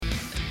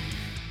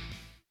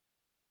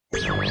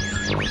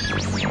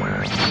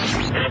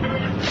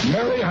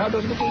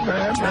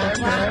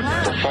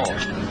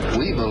False.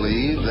 We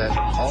believe that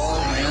all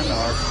men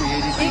are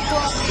created equal.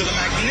 To the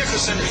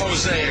magnificent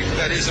mosaic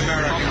that is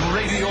America. From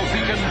radio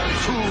beacon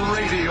to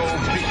radio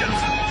beacon.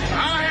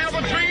 I have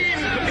a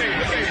dream today.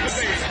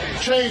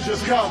 Change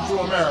has come to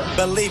America.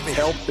 Believe me.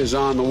 Help is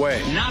on the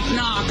way. Knock,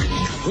 knock.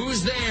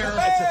 Who's there?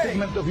 It's a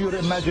figment of your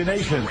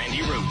imagination.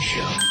 Randi Rhodes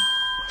Show.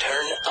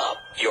 Turn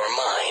up your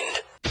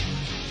mind.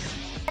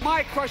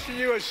 My question to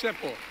you is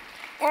simple.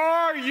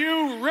 Are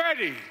you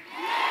ready?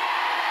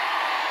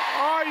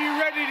 Are you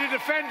ready to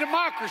defend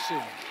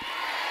democracy?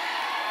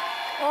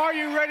 Are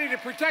you ready to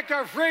protect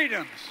our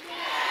freedoms?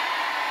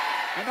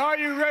 And are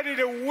you ready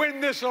to win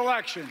this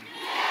election?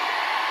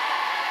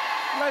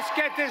 Let's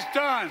get this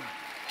done.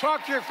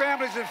 Talk to your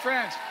families and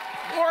friends.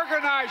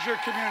 Organize your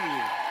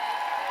community.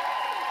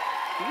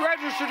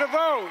 Register to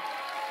vote.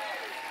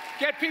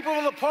 Get people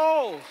to the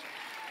polls.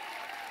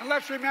 And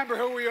let's remember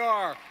who we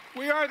are.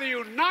 We are the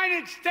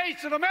United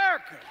States of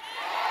America.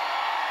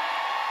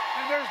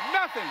 And there's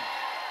nothing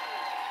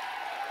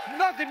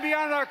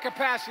beyond our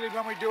capacity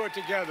when we do it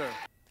together.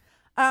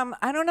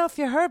 I don't know if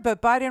you heard,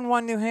 but Biden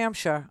won New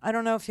Hampshire. I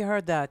don't know if you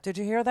heard that. Did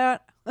you hear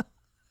that?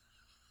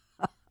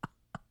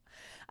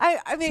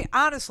 I mean,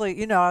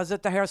 honestly, I was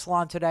at the hair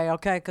salon today,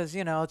 okay, because,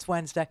 it's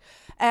Wednesday.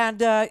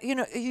 And,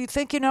 you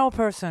think you know a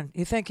person.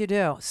 You think you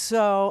do.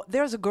 So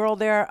there's a girl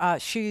there.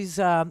 She's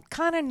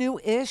kind of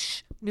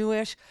newish.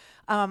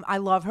 I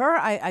love her.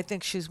 I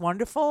think she's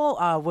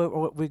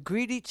wonderful. We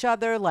greet each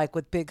other like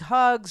with big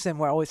hugs, and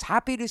we're always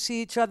happy to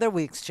see each other.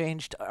 We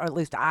exchanged, or at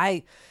least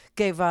I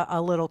gave a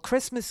little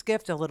Christmas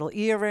gift, a little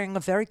earring, a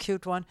very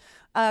cute one,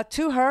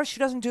 to her. She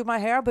doesn't do my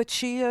hair, but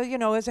she,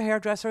 is a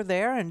hairdresser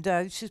there,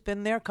 and she's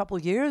been there a couple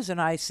of years,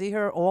 and I see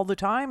her all the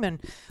time and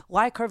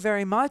like her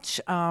very much.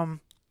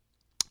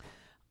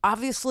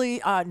 Obviously,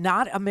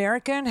 not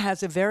American,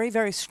 has a very,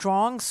 very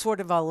strong sort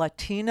of a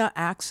Latina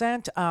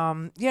accent,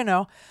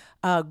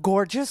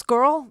 gorgeous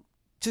girl,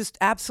 just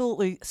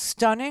absolutely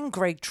stunning,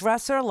 great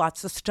dresser,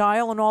 lots of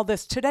style and all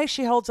this. Today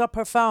she holds up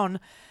her phone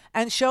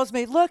and shows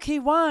me, look, he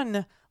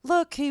won.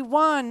 Oh,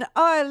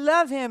 I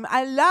love him.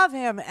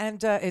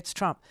 And it's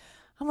Trump.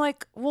 I'm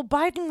like, well,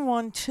 Biden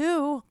won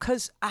too,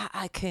 because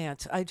I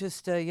can't. I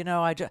just, but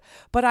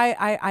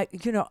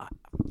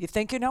you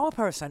think you know a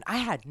person. I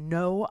had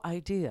no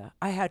idea.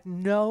 I had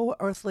no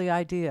earthly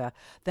idea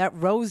that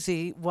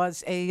Rosie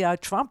was a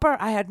Trumper.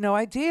 I had no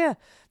idea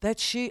that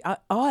she,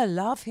 I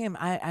love him.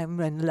 I'm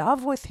in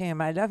love with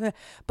him. I love him.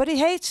 But he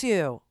hates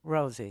you,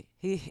 Rosie.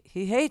 He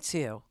hates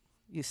you,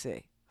 you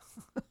see.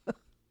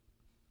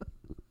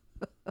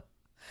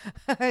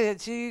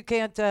 You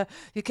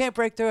can't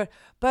break through it.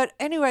 But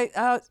anyway,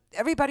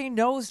 everybody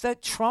knows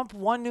that Trump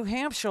won New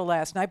Hampshire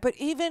last night. But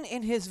even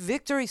in his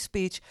victory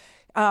speech,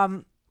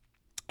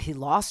 he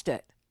lost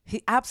it.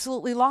 He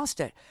absolutely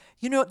lost it.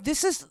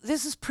 This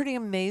is pretty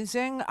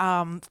amazing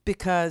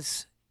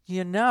because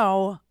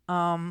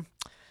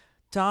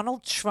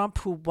Donald Trump,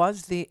 who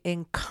was the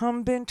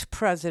incumbent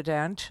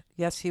president,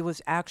 yes, he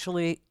was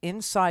actually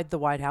inside the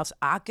White House,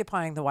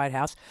 occupying the White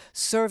House,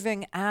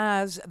 serving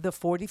as the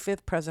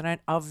 45th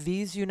president of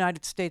these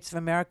United States of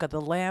America.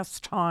 The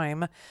last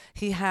time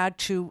he had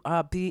to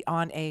be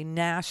on a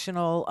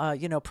national,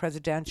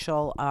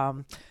 presidential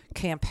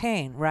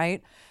campaign,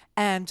 right?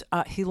 And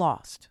he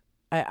lost.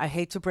 I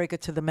hate to break it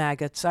to the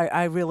maggots.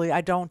 I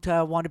don't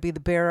want to be the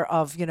bearer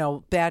of,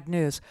 bad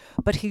news.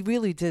 But he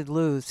really did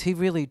lose. He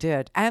really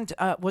did. And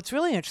what's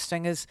really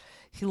interesting is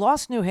he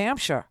lost New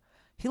Hampshire.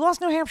 He lost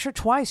New Hampshire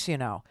twice,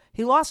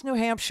 He lost New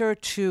Hampshire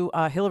to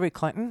Hillary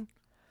Clinton.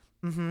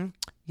 Mm-hmm.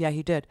 Yeah,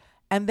 he did.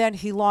 And then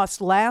he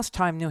lost last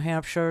time New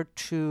Hampshire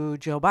to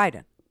Joe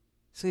Biden.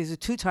 So he's a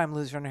two-time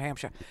loser in New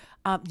Hampshire.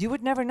 You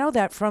would never know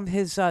that from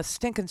his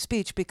stinking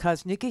speech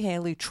because Nikki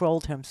Haley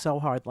trolled him so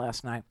hard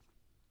last night.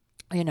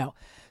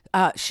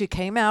 She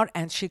came out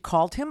and she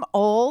called him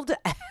old,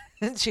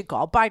 and she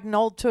called Biden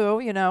old too.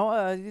 You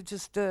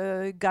just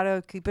got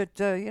to keep it,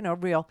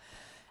 real.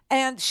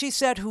 And she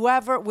said,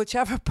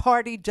 whichever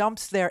party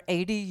dumps their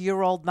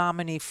 80-year-old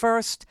nominee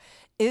first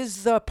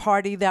is the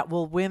party that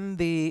will win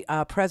the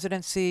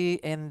presidency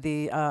in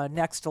the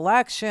next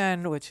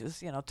election, which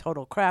is,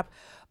 total crap.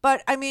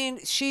 But I mean,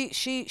 she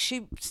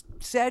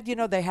said,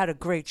 they had a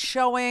great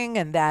showing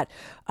and that,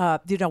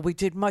 we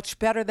did much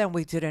better than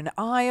we did in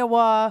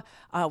Iowa.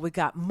 We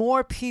got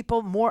more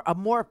people,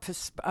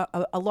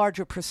 a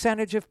larger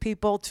percentage of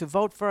people to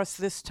vote for us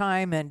this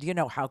time. And,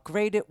 how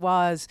great it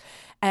was.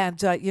 And,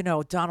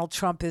 Donald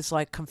Trump is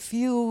like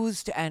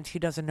confused and he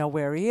doesn't know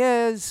where he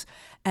is.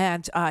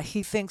 And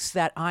he thinks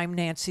that I'm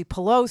Nancy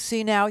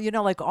Pelosi now,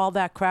 like all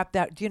that crap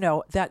that,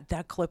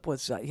 that clip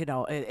was,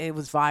 it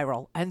was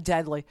viral and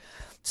deadly.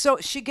 So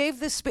she gave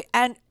this speech,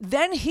 and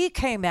then he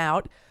came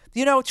out,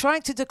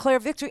 trying to declare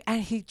victory,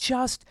 and he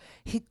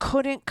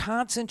couldn't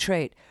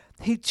concentrate.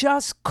 He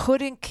just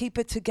couldn't keep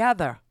it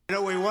together.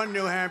 We won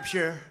New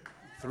Hampshire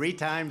 3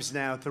 times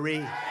now,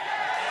 three.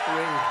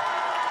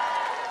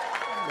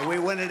 We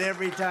win it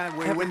every time.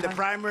 We win the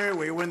primary,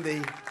 we win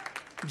the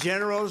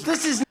generals.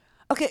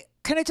 Okay,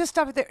 Can I just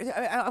stop it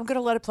there? I'm going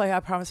to let it play. I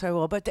promise I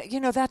will. But,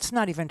 that's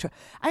not even true.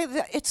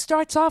 It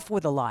starts off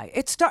with a lie.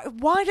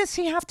 Why does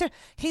he have to?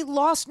 He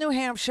lost New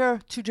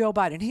Hampshire to Joe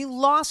Biden. He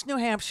lost New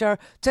Hampshire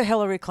to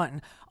Hillary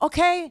Clinton.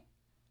 Okay?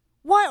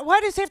 Why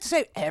does he have to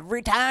say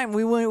every time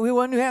we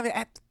won New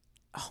Hampshire?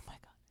 Oh, my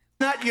God.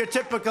 Not your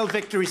typical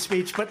victory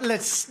speech, but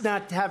let's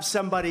not have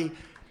somebody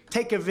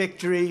take a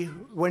victory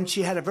when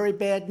she had a very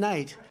bad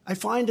night. I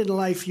find in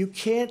life you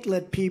can't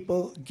let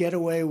people get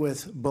away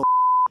with bull.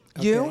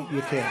 Okay? You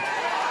can't.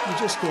 You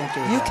just can't do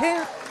that. You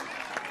can't?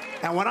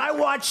 And when I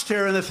watched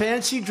her in the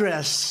fancy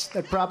dress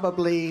that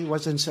probably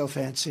wasn't so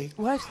fancy.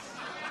 What?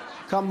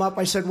 Come up,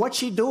 I said, what's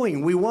she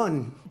doing? We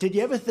won. Did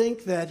you ever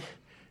think that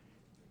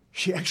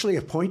she actually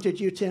appointed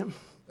you, Tim?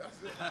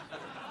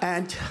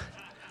 And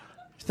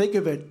think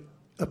of it,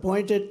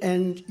 appointed,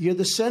 and you're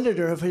the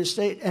senator of his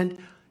state, and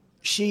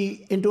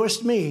she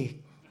endorsed me.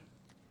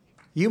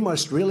 You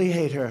must really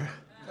hate her.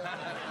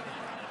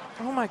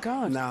 Oh, my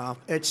God. No,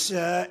 it's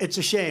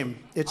a shame.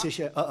 It's a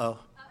shame. Uh-oh.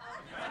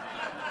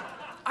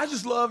 I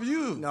just love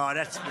you. No,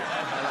 that's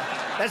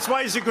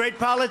why he's a great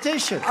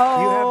politician.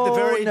 Oh, you have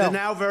no. the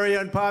now very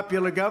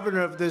unpopular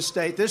governor of this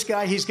state. This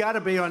guy, he's got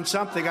to be on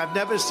something. I've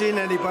never seen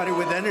anybody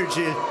with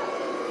energy.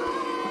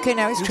 Okay,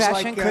 now he's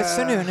trashing like, Chris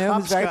Sununu,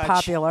 who's very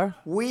hopscotch. popular.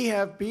 We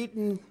have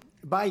beaten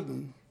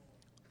Biden.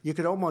 You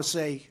could almost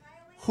say,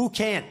 who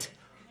can't?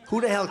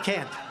 Who the hell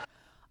can't?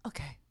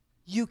 Okay,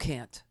 you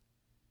can't.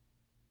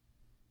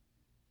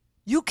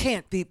 You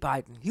can't beat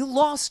Biden. You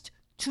lost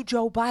to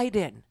Joe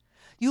Biden.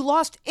 You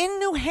lost in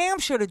New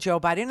Hampshire to Joe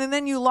Biden, and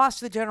then you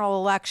lost the general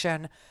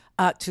election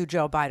to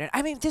Joe Biden.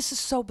 I mean, this is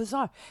so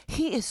bizarre.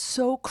 He is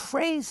so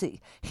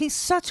crazy. He's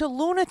such a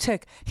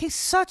lunatic. He's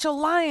such a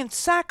lying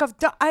sack of...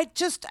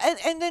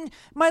 And then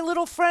my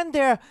little friend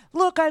there,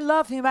 look, I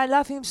love him. I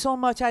love him so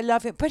much. I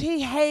love him. But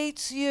he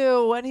hates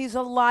you, and he's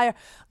a liar.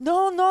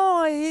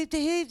 No,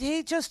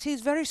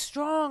 he's very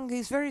strong.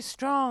 He's very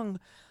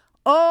strong.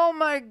 Oh,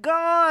 my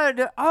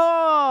God.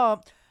 Oh,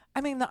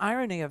 I mean, the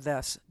irony of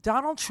this.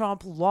 Donald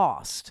Trump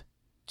lost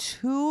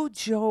to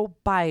Joe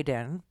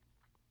Biden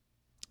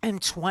in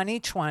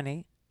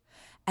 2020,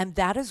 and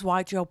that is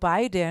why Joe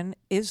Biden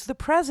is the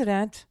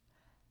president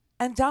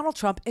and Donald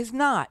Trump is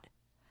not.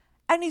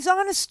 And he's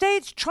on a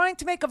stage trying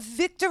to make a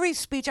victory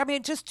speech. I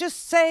mean, just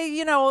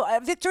say,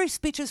 victory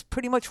speeches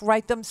pretty much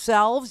write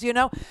themselves,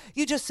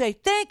 You just say,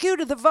 thank you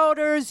to the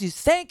voters. You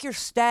thank your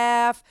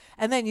staff.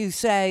 And then you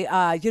say,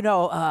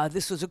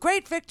 this was a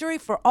great victory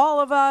for all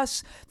of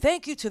us.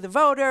 Thank you to the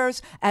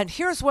voters. And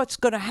here's what's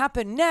going to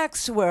happen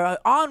next. We're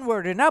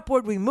onward and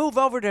upward. We move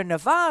over to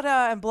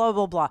Nevada and blah,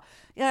 blah, blah.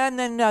 And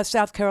then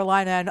South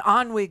Carolina, and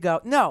on we go.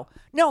 No,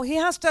 he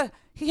has to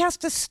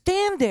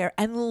stand there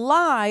and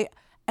lie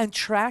and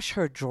trash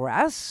her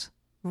dress?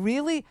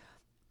 Really?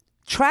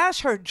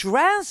 Trash her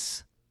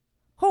dress?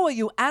 Who are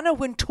you, Anna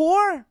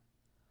Wintour?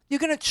 You're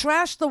going to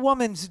trash the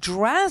woman's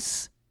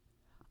dress?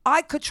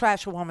 I could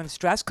trash a woman's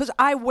dress because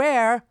I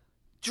wear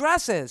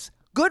dresses.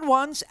 Good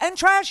ones and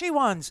trashy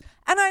ones.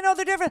 And I know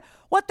the difference.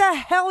 What the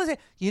hell is it?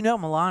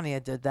 Melania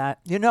did that.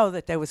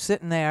 That they were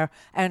sitting there.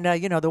 And,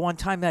 the one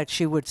time that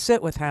she would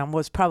sit with him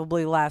was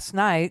probably last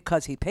night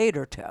because he paid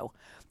her to.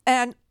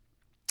 And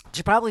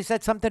she probably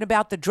said something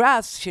about the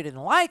dress. She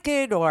didn't like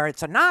it, or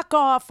it's a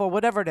knockoff, or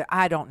whatever.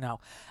 I don't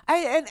know.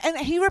 And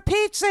he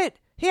repeats it.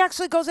 He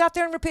actually goes out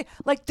there and repeats.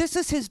 Like, this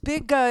is his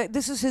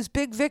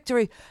big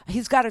victory.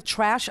 He's got to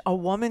trash a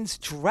woman's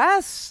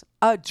dress,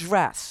 and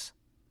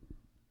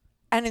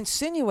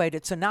insinuate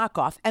it's a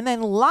knockoff, and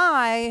then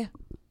lie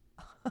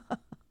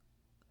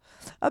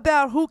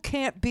about who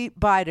can't beat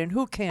Biden,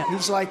 who can't.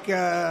 He's like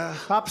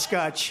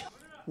hopscotch.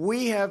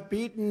 We have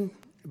beaten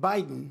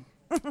Biden.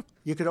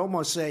 You could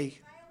almost say,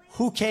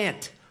 who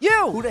can't?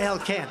 You. Who the hell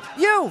can't?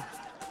 You.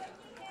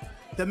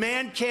 The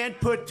man can't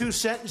put two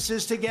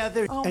sentences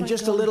together. Oh, and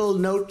just God. a little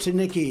note to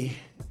Nikki.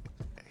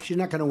 She's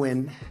not going to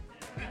win.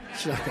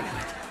 She's not going to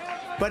win.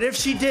 But if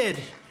she did,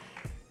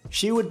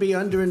 she would be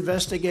under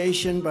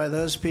investigation by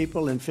those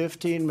people in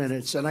 15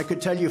 minutes. And I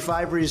could tell you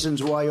 5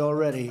 reasons why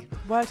already.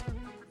 What?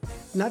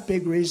 Not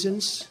big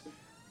reasons.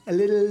 A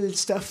little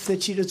stuff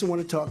that she doesn't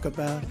want to talk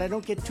about. I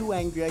don't get too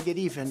angry. I get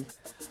even.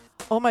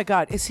 Oh, my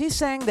God. Is he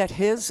saying that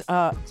his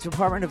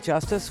Department of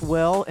Justice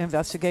will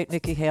investigate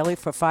Nikki Haley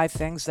for 5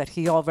 things that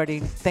he already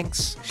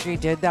thinks she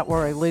did that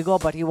were illegal,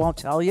 but he won't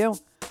tell you?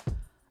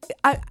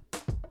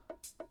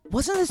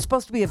 Wasn't this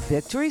supposed to be a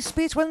victory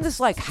speech? Wasn't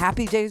this like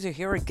happy days are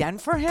here again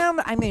for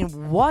him? I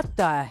mean, what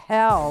the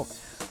hell?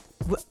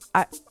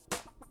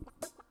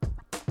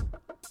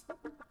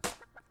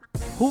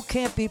 Who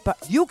can't beat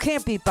You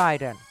can't beat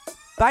Biden.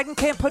 Biden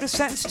can't put a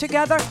sentence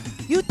together?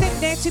 You think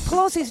Nancy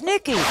Pelosi's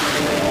Nikki.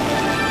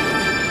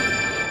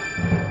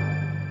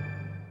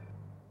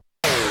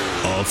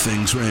 All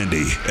things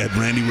Randy at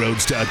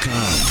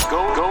RandyRhodes.com.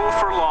 Go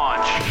for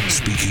launch.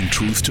 Speaking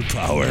truth to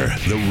power,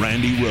 The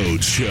Randy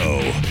Rhodes Show.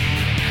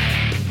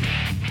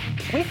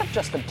 We have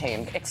just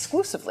obtained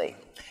exclusively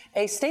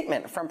a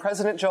statement from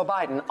President Joe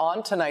Biden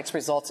on tonight's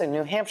results in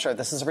New Hampshire.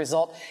 This is a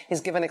result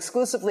he's given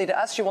exclusively to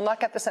us. You will not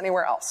get this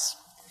anywhere else.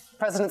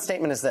 President's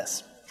statement is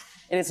this.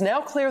 It is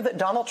now clear that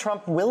Donald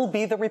Trump will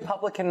be the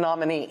Republican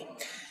nominee.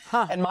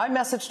 And my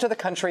message to the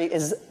country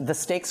is the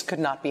stakes could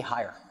not be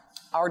higher.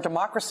 Our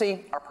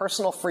democracy, our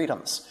personal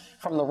freedoms,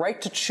 from the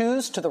right to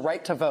choose to the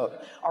right to vote,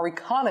 our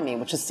economy,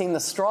 which has seen the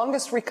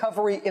strongest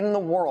recovery in the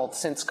world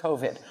since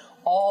COVID,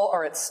 all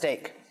are at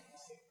stake.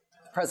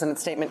 The President's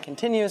statement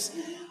continues.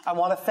 I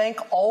want to thank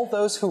all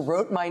those who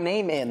wrote my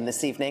name in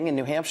this evening in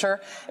New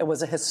Hampshire. It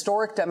was a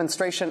historic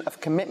demonstration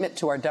of commitment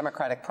to our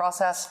democratic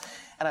process.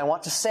 And I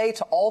want to say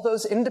to all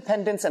those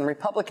independents and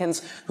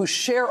Republicans who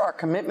share our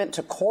commitment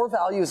to core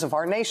values of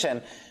our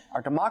nation,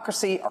 our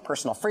democracy, our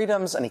personal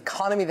freedoms, an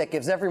economy that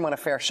gives everyone a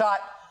fair shot,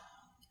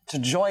 to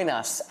join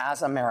us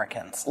as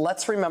Americans.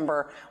 Let's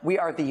remember we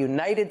are the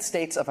United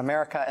States of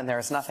America, and there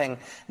is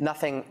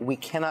nothing we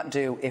cannot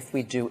do if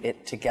we do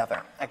it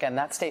together. Again,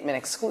 that statement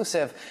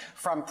exclusive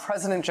from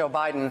President Joe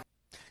Biden.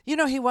 You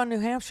know, he won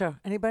New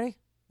Hampshire. Anybody?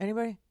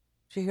 Did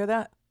you hear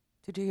that?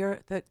 Did you hear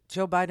that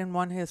Joe Biden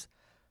won his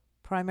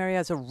primary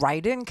as a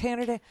write-in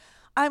candidate?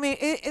 I mean,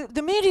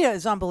 the media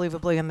is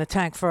unbelievably in the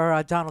tank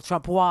for Donald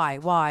Trump.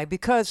 Why?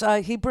 Because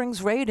he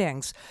brings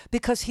ratings.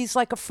 Because he's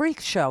like a freak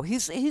show.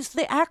 He's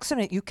the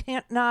accident. You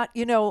can't not,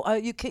 you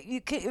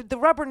can't, the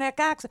rubberneck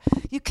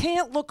accident. You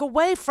can't look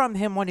away from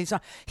him when he's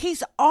on.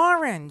 He's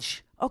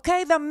orange.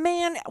 Okay, the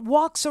man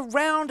walks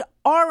around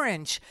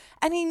orange,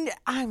 and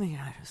I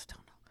just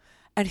don't know.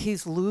 And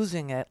he's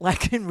losing it,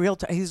 like in real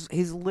time.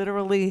 He's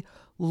literally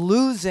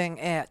losing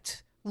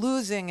it.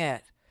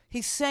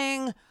 He's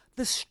saying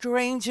the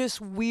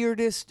strangest,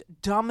 weirdest,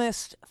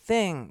 dumbest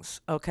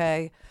things,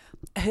 okay?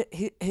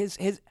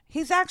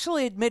 He's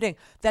actually admitting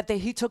that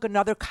he took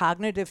another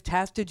cognitive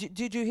test.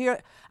 Did you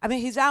hear? I mean,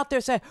 he's out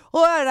there saying,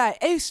 "Oh, I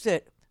aced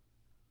it."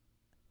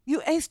 You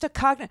aced a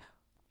cognitive.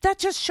 That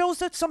just shows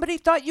that somebody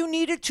thought you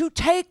needed to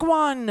take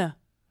one.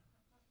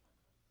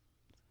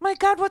 My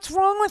God, what's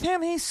wrong with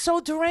him? He's so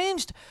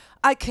deranged.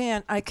 I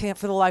can't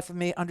for the life of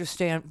me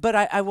understand. But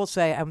I will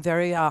say I'm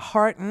very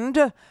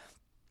heartened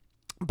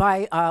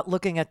by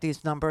looking at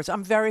these numbers.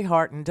 I'm very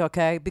heartened,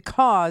 okay,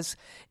 because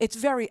it's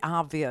very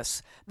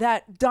obvious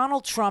that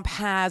Donald Trump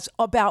has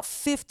about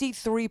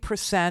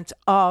 53%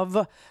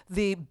 of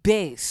the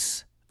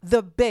base.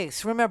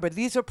 Remember,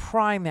 these are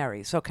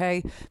primaries,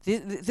 okay?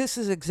 This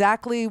is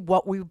exactly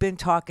what we've been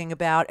talking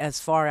about as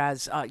far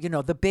as,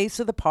 the base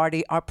of the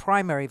party are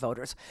primary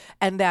voters.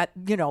 And that,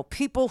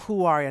 people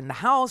who are in the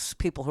House,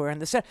 people who are in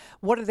the Senate,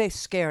 what are they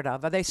scared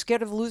of? Are they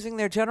scared of losing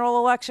their general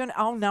election?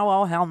 Oh, no,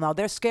 oh, hell no.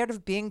 They're scared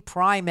of being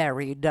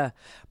primaried,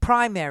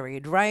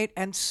 right?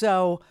 And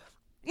so,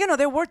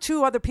 there were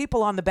two other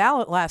people on the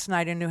ballot last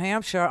night in New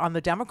Hampshire on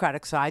the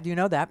Democratic side. You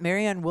know that.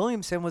 Marianne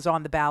Williamson was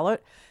on the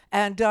ballot.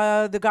 And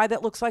the guy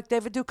that looks like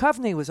David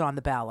Duchovny was on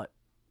the ballot.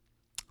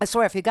 I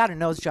swear, if he got a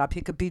nose job,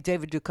 he could be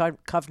David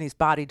Duchovny's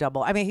body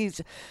double. I mean,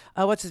 he's,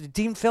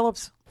 Dean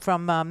Phillips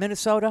from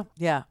Minnesota?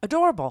 Yeah,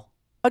 adorable.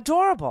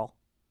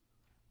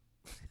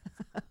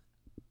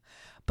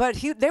 But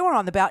they were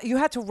on the ballot. You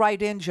had to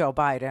write in Joe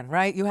Biden,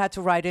 right? You had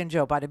to write in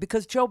Joe Biden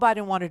because Joe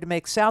Biden wanted to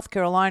make South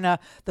Carolina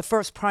the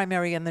first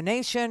primary in the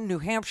nation. New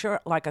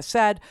Hampshire, like I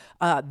said,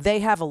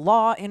 they have a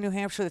law in New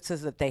Hampshire that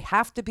says that they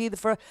have to be the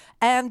first.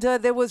 And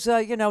there was,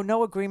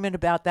 no agreement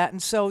about that.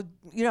 And so,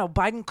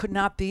 Biden could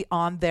not be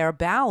on their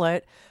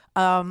ballot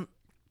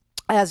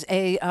as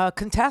a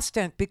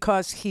contestant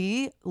because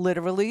he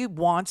literally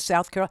wants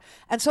South Carolina.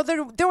 And so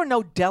there were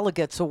no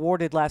delegates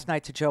awarded last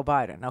night to Joe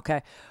Biden,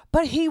 okay?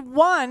 But he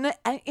won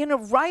in a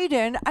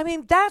write-in. I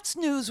mean, that's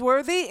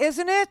newsworthy,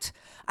 isn't it?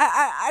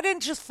 I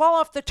didn't just fall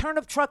off the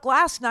turnip truck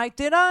last night,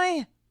 did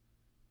I?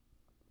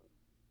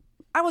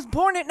 I was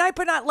born at night,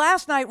 but not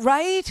last night,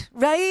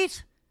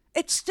 right?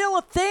 It's still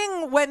a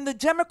thing when the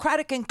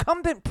Democratic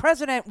incumbent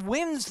president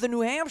wins the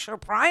New Hampshire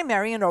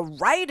primary in a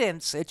write-in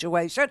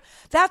situation.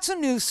 That's a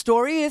news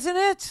story, isn't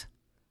it?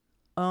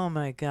 Oh,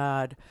 my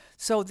God.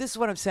 So this is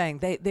what I'm saying.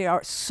 They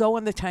are so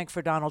in the tank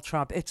for Donald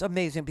Trump. It's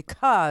amazing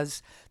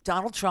because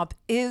Donald Trump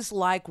is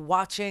like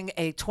watching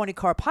a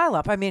 20-car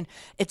pileup. I mean,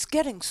 it's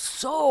getting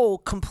so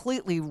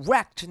completely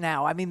wrecked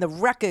now. I mean, the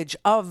wreckage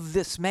of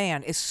this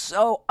man is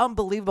so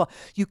unbelievable.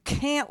 You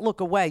can't look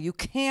away. You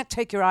can't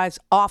take your eyes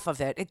off of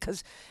it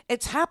because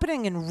it's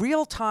happening in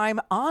real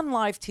time on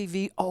live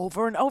TV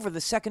over and over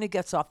the second he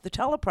gets off the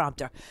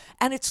teleprompter.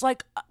 And it's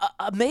like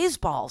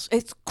amazeballs.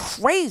 It's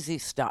crazy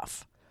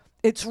stuff.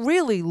 It's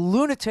really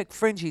lunatic,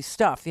 fringy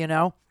stuff,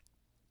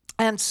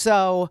 And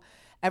so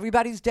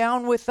everybody's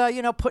down with,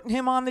 putting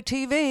him on the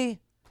TV.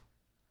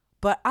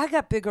 But I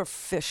got bigger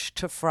fish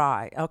to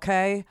fry,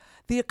 okay?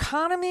 The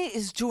economy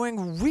is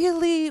doing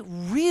really,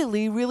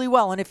 really, really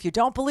well. And if you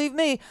don't believe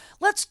me,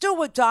 let's do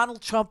what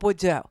Donald Trump would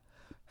do.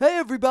 Hey,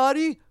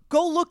 everybody,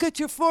 go look at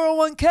your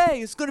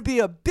 401k. It's going to be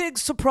a big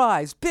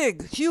surprise.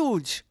 Big,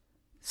 huge.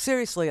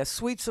 Seriously, a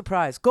sweet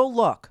surprise. Go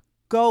look.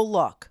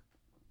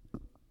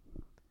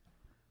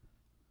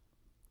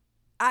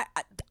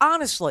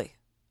 Honestly,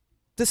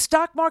 the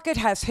stock market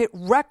has hit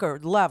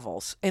record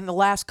levels in the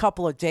last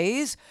couple of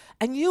days,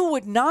 and you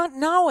would not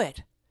know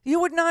it.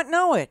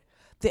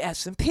 The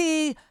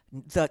S&P,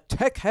 the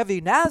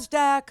tech-heavy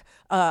NASDAQ,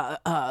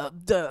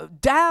 the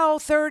Dow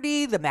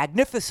 30, the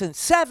Magnificent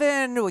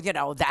 7, you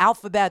know, the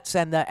Alphabets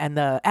and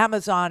the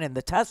Amazon and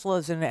the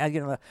Teslas and, you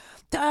know,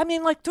 I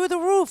mean, like through the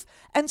roof.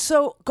 And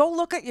so go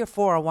look at your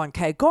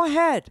 401k. Go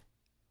ahead.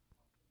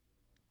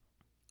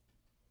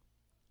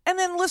 And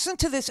then listen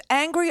to this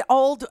angry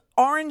old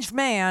orange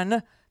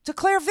man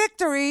declare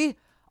victory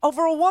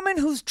over a woman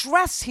whose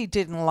dress he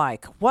didn't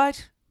like.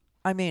 What?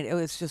 I mean, it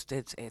was just,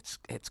 it's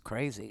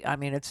crazy. I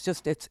mean,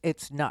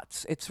 it's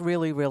nuts. It's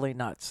really, really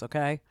nuts,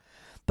 okay?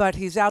 But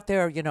he's out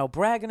there, you know,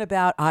 bragging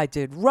about, I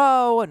did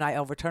Roe and I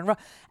overturned Roe.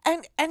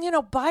 And you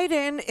know,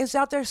 Biden is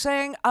out there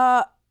saying,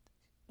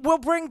 we'll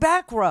bring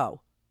back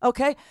Roe,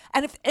 okay?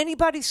 And if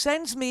anybody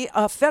sends me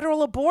a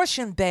federal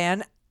abortion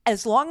ban,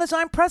 as long as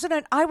I'm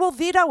president, I will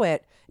veto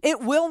it.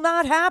 It will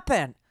not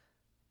happen.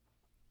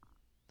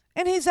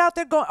 And he's out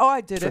there going, oh,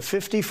 I did it. For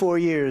 54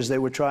 years, they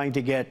were trying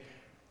to get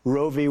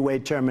Roe v.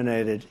 Wade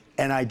terminated,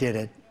 and I did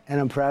it,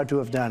 and I'm proud to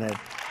have done it.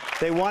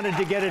 They wanted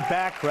to get it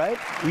back, right?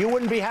 You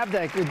wouldn't have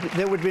that.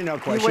 There would be no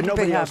question.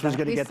 Nobody else was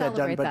going to get that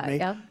done but me.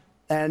 Yeah.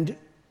 And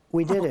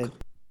we did it.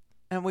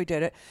 And we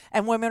did it.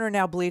 And women are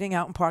now bleeding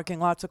out in parking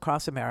lots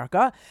across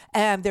America,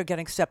 and they're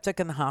getting septic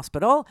in the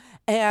hospital,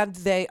 and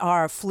they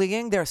are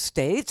fleeing their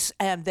states,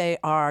 and they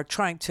are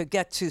trying to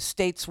get to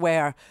states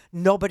where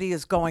nobody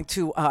is going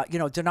to, you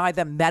know, deny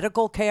them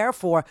medical care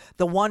for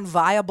the one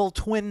viable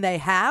twin they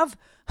have.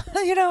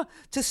 You know,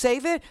 to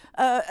save it,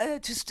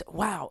 just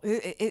wow,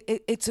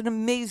 it's an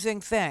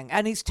amazing thing,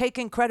 and he's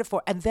taking credit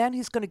for it. And then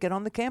he's going to get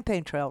on the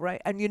campaign trail, right?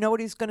 And you know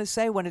what he's going to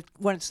say when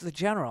it's the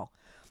general.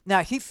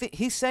 Now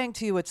he's saying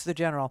to you it's the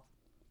general.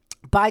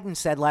 Biden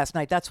said last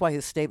night that's why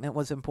his statement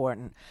was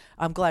important.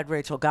 I'm glad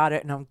Rachel got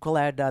it, and I'm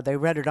glad they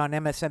read it on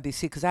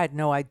MSNBC because I had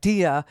no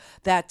idea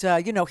that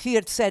you know, he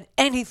had said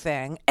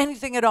anything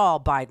at all,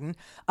 Biden,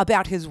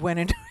 about his win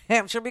in New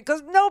Hampshire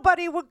because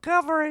nobody would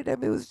cover it. I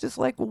mean, it was just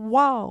like,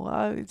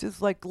 wow,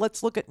 just like,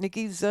 let's look at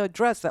Nikki's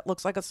dress that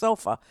looks like a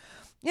sofa,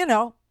 you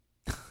know.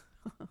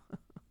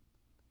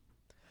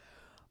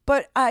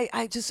 But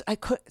I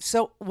could.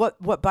 So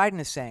what Biden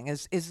is saying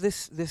is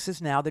this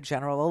is now the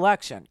general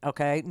election.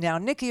 Okay. Now,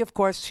 Nikki, of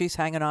course, she's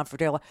hanging on for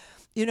dear life,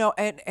 you know,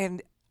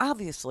 and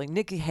obviously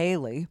Nikki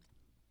Haley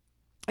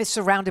is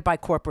surrounded by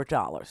corporate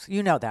dollars.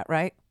 You know that,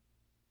 right?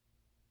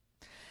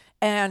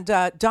 And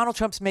Donald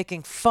Trump's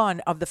making fun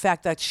of the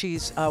fact that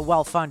she's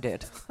well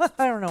funded. I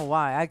don't know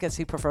why. I guess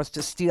he prefers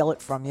to steal it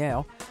from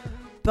you.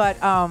 But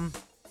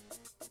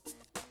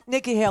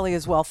Nikki Haley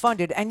is well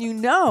funded, and you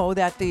know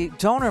that the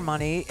donor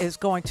money is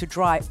going to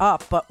dry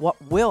up, but what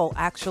will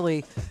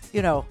actually,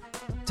 you know,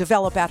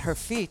 develop at her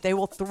feet, they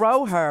will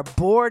throw her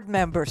board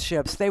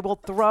memberships, they will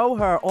throw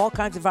her all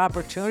kinds of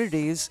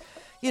opportunities,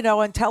 you know,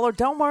 and tell her,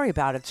 don't worry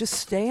about it. Just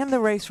stay in the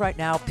race right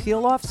now,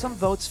 peel off some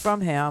votes from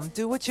him,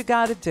 do what you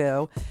got to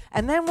do,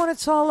 and then when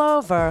it's all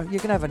over, you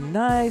can have a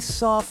nice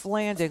soft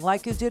landing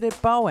like you did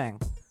at Boeing,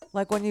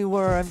 like when you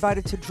were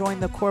invited to join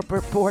the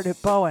corporate board at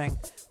Boeing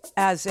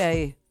as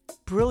a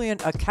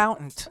brilliant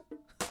accountant,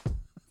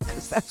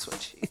 because that's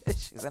what she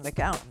is. She's an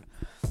accountant.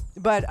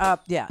 But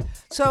yeah.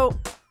 So,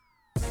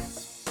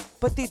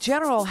 but the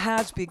general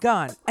has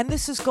begun, and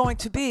this is going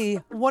to be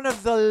one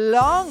of the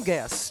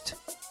longest.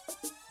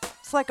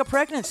 It's like a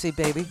pregnancy,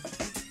 baby.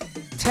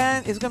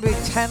 10 is going to be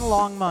 10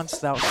 long months,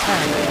 though. 10.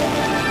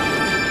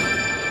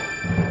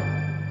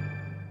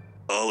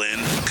 All in,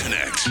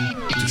 connect.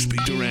 To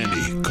speak to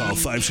Randy, call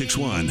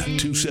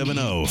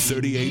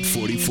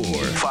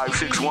 561-270-3844.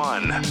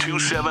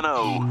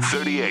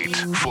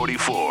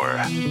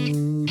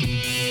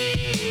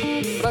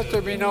 561-270-3844. Let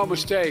there be no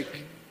mistake.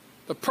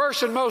 The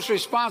person most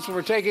responsible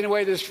for taking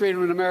away this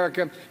freedom in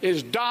America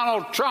is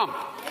Donald Trump.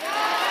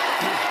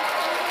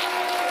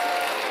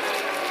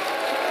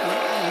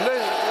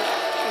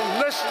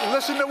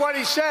 Listen to what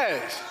he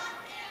says.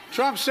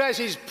 Trump says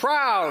he's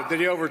proud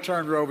that he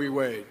overturned Roe v.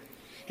 Wade.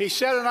 He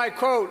said, and I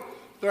quote,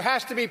 there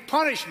has to be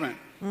punishment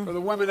for the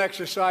women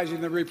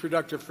exercising their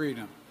reproductive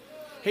freedom.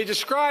 He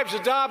describes the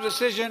Dobbs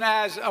decision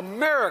as a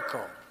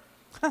miracle.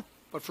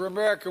 But for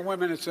American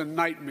women, it's a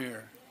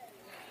nightmare.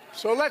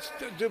 So let's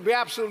be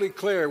absolutely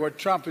clear what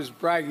Trump is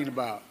bragging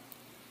about.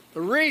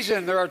 The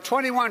reason there are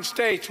 21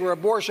 states where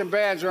abortion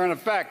bans are in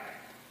effect,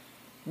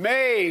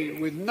 made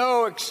with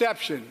no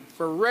exception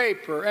for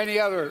rape or any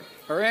other,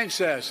 or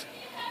incest,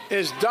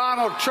 is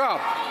Donald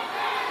Trump.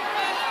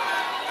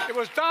 It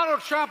was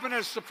Donald Trump and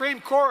his Supreme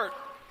Court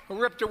who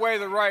ripped away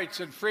the rights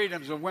and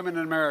freedoms of women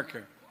in America.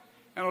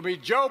 And it'll be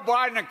Joe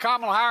Biden and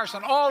Kamala Harris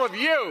and all of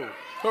you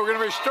who are going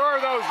to restore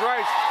those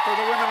rights for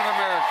the women of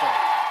America.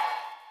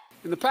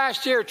 In the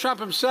past year, Trump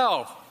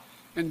himself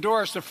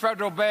endorsed a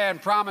federal ban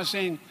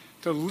promising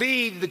to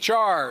lead the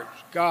charge.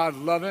 God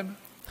love him.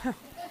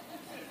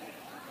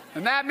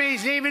 And that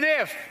means even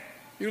if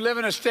you live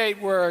in a state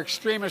where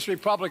extremist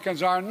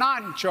Republicans are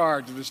not in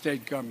charge of the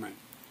state government,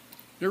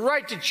 your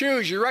right to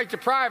choose, your right to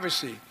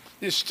privacy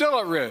is still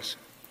at risk.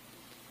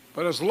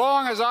 But as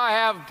long as I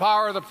have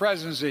power of the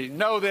presidency,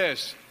 know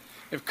this.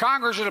 If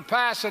Congress were to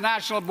pass a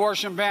national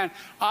abortion ban,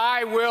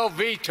 I will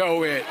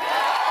veto it.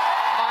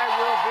 I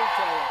will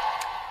veto it.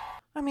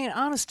 I mean,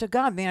 honest to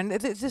God, man,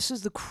 this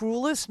is the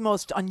cruelest,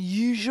 most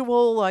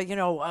unusual,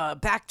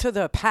 back to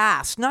the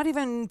past, not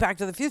even back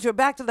to the future,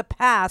 back to the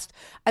past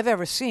I've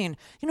ever seen.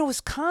 You know,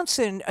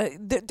 Wisconsin,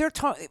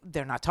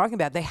 they're not talking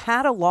about it. They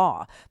had a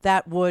law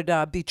that would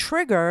be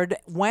triggered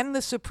when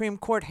the Supreme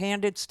Court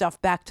handed stuff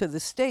back to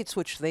the states,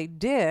 which they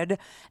did.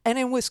 And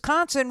in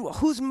Wisconsin,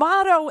 whose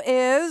motto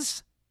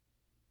is,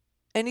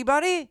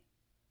 anybody?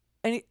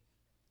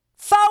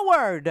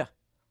 Forward.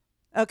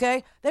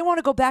 Okay? They want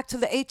to go back to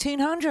the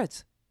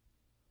 1800s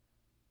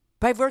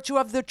by virtue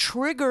of the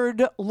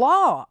triggered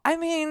law. I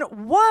mean,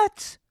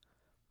 what?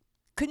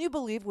 Can you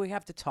believe we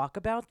have to talk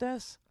about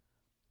this?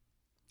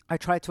 I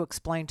tried to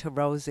explain to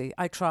Rosie.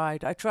 I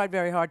tried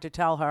very hard to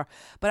tell her.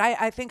 But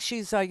I think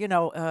she's,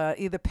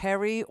 either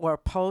peri or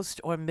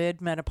post or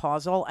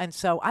mid-menopausal. And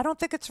so I don't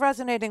think it's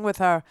resonating with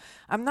her.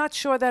 I'm not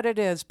sure that it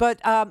is. But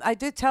I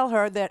did tell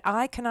her that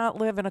I cannot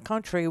live in a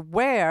country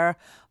where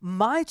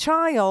my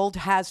child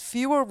has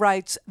fewer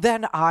rights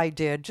than I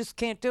did. Just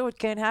can't do it.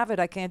 Can't have it.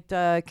 I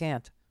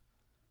can't.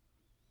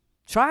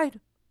 Tried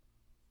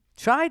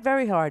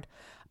very hard.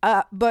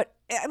 But,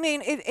 I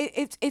mean,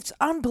 it's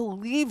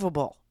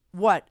unbelievable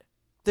what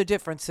the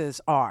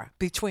differences are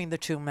between the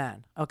two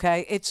men,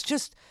 okay? It's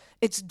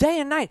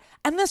day and night.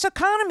 And this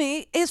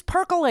economy is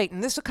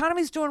percolating. This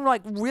economy is doing,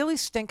 like, really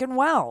stinking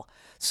well.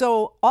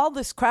 So all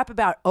this crap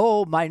about,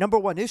 my number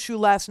one issue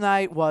last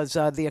night was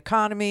the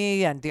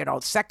economy, and,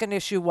 second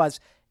issue was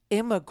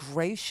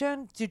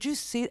immigration. Did you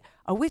see?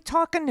 Are we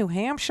talking New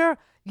Hampshire?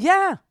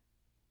 Yeah.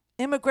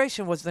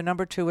 Immigration was the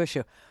number 2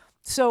 issue.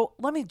 So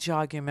let me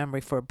jog your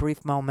memory for a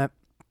brief moment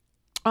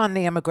on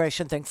the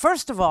immigration thing.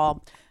 First of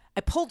all,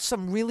 I pulled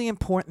some really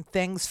important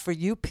things for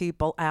you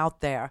people out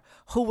there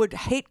who would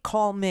hate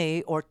call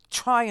me or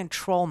try and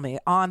troll me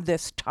on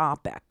this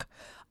topic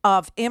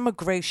of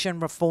immigration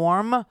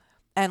reform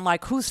and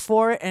like who's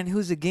for it and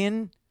who's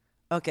against.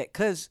 Okay,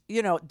 because,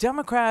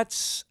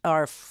 Democrats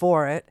are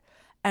for it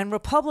and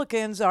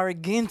Republicans are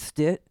against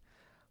it.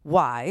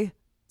 Why?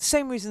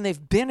 Same reason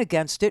they've been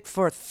against it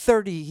for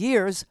 30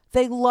 years.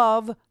 They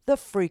love the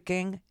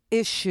freaking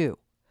issue.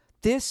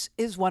 This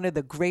is one of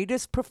the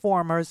greatest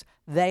performers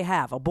they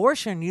have.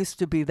 Abortion used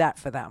to be that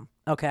for them,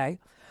 okay?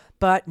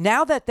 But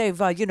now that they've,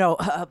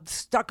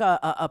 stuck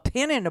a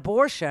pin in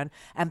abortion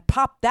and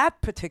popped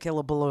that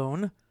particular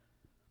balloon,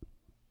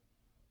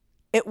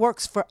 it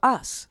works for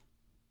us,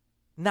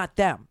 not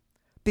them.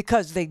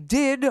 Because they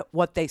did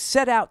what they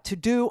set out to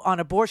do on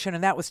abortion,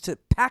 and that was to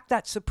pack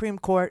that Supreme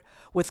Court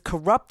with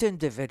corrupt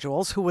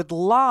individuals who would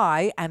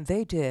lie, and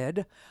they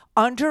did,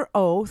 under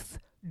oath,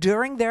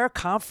 during their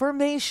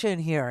confirmation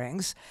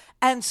hearings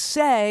and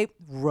say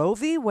Roe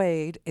v.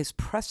 Wade is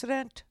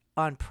precedent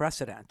on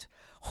precedent.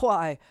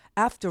 Why?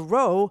 After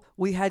Roe,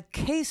 we had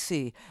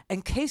Casey,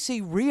 and Casey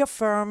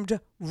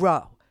reaffirmed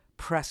Roe,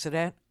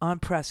 precedent on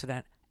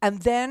precedent.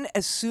 And then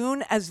as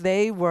soon as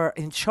they were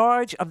in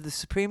charge of the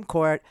Supreme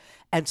Court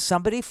and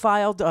somebody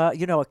filed,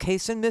 a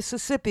case in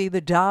Mississippi,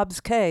 the Dobbs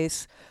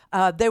case,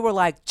 they were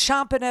like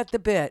chomping at the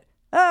bit.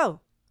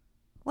 Oh,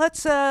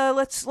 Let's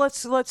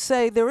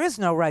say there is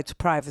no right to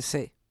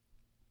privacy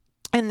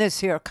in this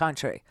here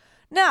country.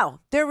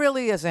 No, there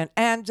really isn't,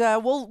 and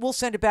we'll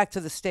send it back to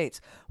the states.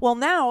 Well,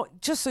 now,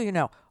 just so you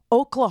know,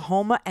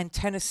 Oklahoma and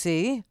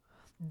Tennessee,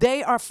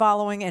 they are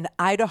following in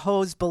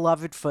Idaho's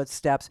beloved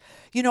footsteps.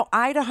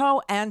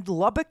 Idaho and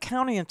Lubbock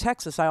County in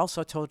Texas, I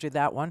also told you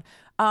that one,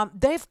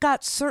 they've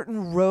got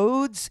certain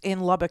roads in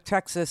Lubbock,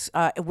 Texas,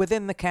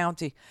 within the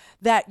county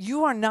that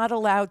you are not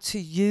allowed to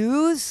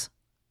use.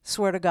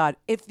 Swear to God,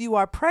 if you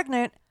are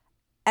pregnant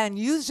and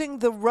using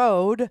the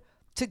road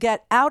to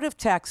get out of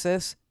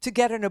Texas to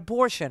get an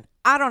abortion,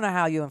 I don't know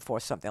how you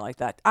enforce something like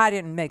that. I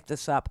didn't make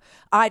this up.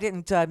 I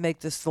didn't make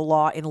this the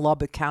law in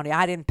Lubbock County.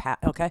 I didn't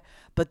okay?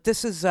 But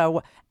this is,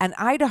 and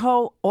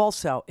Idaho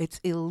also,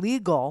 it's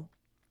illegal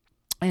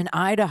in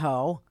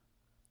Idaho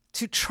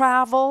to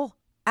travel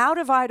out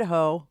of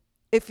Idaho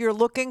if you're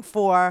looking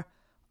for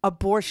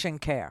abortion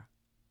care.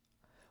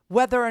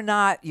 Whether or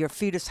not your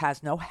fetus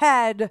has no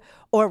head,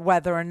 or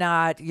whether or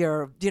not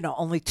you're,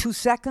 only 2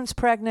 seconds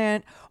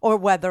pregnant, or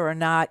whether or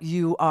not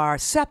you are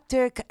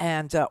septic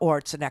and, or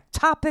it's an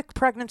ectopic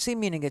pregnancy,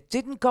 meaning it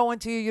didn't go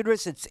into your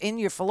uterus, it's in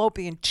your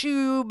fallopian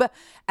tube,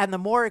 and the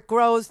more it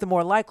grows, the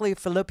more likely your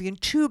fallopian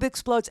tube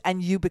explodes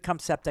and you become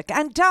septic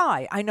and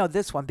die. I know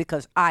this one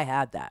because I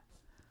had that.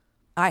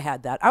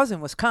 I was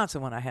in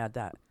Wisconsin when I had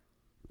that.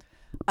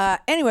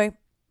 Anyway,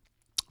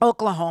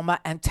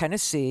 Oklahoma and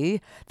Tennessee,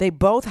 they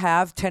both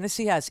have,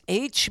 Tennessee has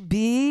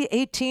HB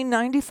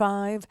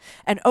 1895,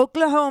 and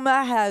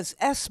Oklahoma has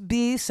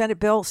SB, Senate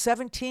Bill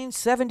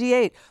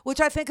 1778,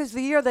 which I think is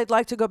the year they'd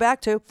like to go back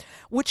to,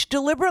 which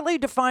deliberately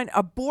defined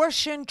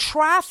abortion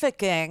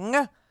trafficking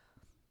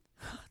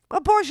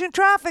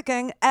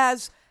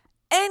as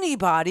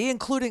anybody,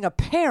 including a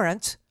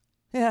parent,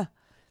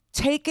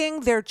 taking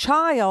their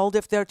child,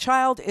 if their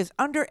child is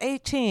under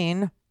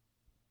 18,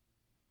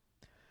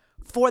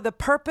 for the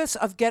purpose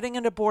of getting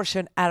an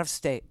abortion out of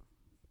state.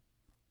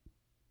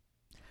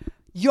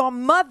 Your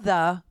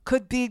mother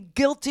could be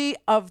guilty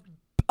of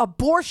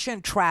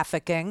abortion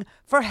trafficking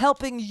for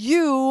helping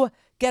you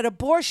get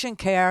abortion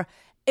care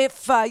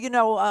if,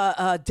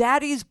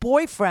 daddy's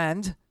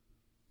boyfriend,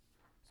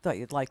 thought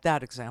you'd like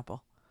that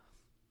example,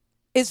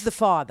 is the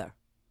father.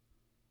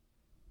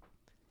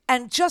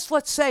 And just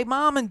let's say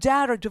mom and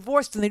dad are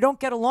divorced and they don't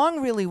get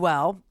along really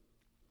well.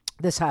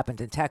 This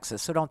happened in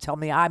Texas, so don't tell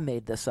me I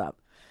made this up.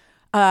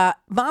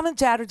 Mom and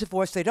dad are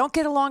divorced. They don't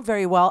get along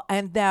very well.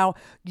 And now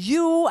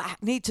you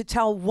need to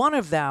tell one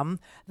of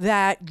them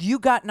that you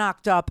got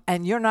knocked up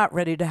and you're not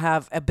ready to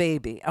have a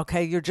baby.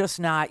 Okay. You're just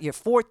not. You're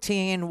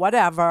 14,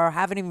 whatever,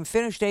 haven't even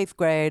finished 8th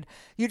grade.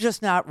 You're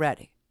just not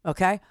ready.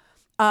 Okay.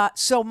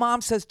 So mom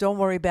says, don't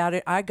worry about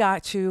it. I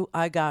got you.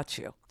 I got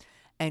you.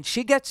 And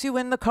she gets you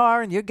in the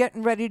car and you're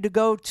getting ready to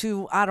go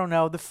to, I don't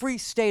know, the free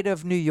state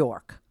of New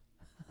York.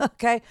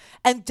 Okay.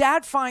 And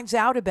dad finds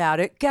out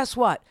about it. Guess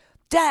what?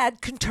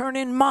 Dad can turn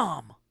in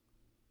mom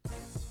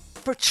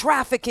for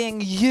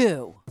trafficking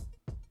you.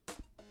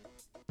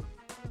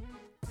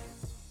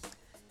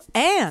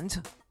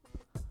 And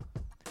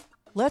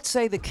let's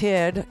say the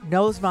kid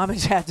knows mom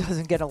and dad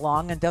doesn't get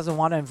along and doesn't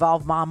want to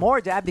involve mom or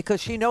dad because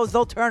she knows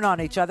they'll turn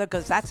on each other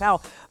because that's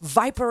how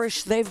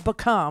viperish they've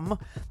become.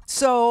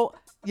 So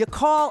you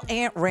call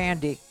Aunt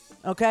Randi,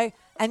 okay?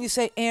 And you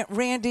say, Aunt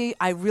Randi,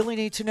 I really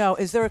need to know,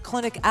 is there a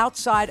clinic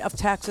outside of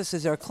Texas?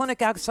 Is there a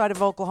clinic outside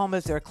of Oklahoma?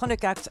 Is there a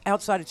clinic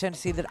outside of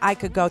Tennessee that I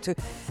could go to?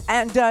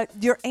 And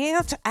your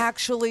aunt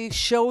actually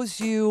shows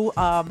you,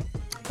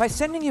 by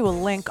sending you a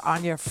link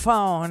on your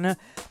phone,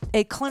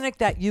 a clinic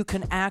that you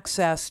can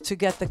access to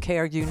get the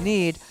care you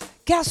need.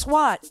 Guess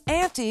what?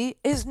 Auntie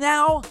is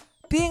now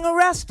being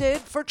arrested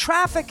for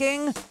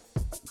trafficking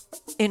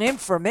in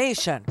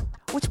information,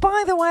 which,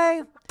 by the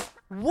way,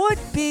 would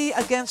be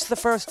against the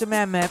First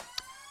Amendment,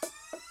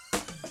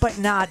 but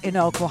not in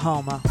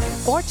Oklahoma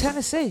or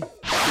Tennessee.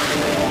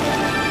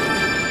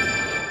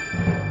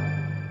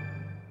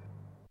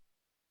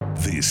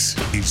 This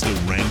is the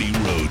Randi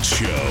Rhodes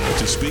Show.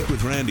 To speak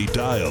with Randi,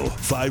 dial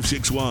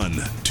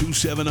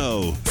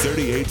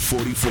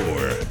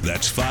 561-270-3844.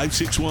 That's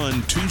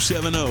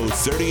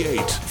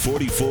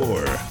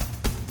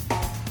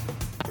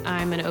 561-270-3844.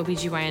 I'm an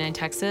OBGYN in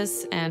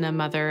Texas and a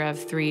mother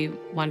of 3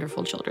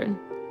 wonderful children.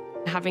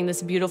 Having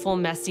this beautiful,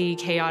 messy,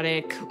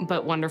 chaotic,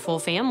 but wonderful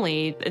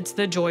family, it's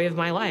the joy of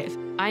my life.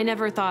 I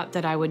never thought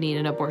that I would need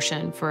an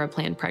abortion for a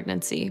planned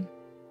pregnancy,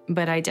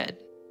 but I did.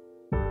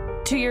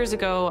 2 years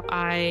ago,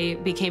 I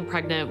became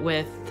pregnant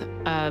with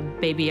a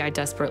baby I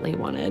desperately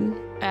wanted.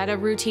 At a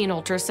routine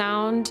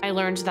ultrasound, I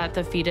learned that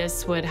the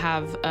fetus would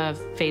have a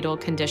fatal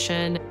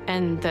condition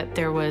and that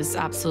there was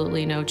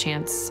absolutely no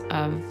chance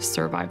of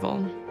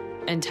survival.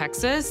 In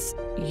Texas,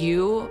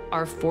 you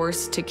are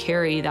forced to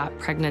carry that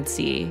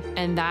pregnancy,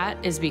 and that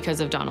is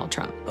because of Donald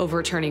Trump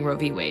overturning Roe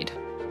v. Wade.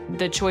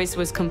 The choice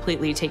was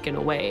completely taken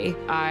away.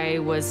 I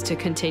was to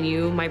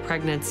continue my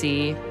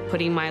pregnancy,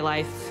 putting my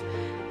life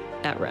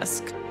at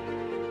risk.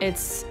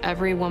 It's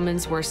every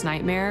woman's worst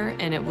nightmare,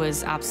 and it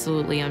was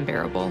absolutely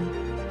unbearable.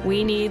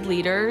 We need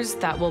leaders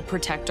that will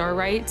protect our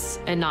rights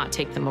and not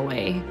take them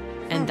away,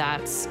 and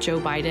that's Joe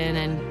Biden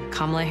and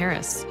Kamala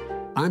Harris.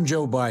 I'm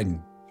Joe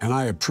Biden, and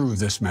I approve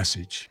this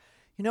message.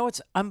 You know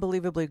what's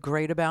unbelievably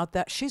great about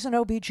that? She's an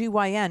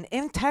OBGYN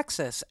in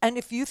Texas. And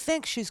if you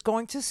think she's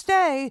going to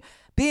stay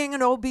being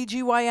an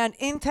OBGYN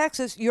in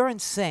Texas, you're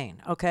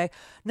insane, okay?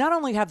 Not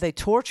only have they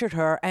tortured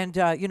her and,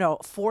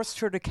 forced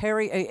her to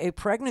carry a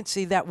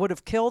pregnancy that would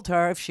have killed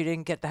her if she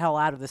didn't get the hell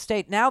out of the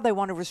state, now they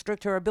want to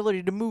restrict her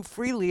ability to move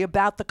freely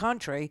about the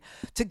country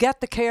to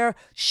get the care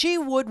she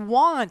would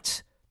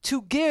want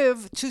to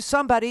give to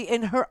somebody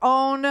in her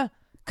own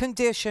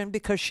condition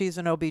because she's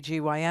an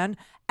OBGYN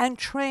and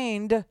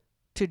trained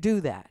to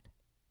do that.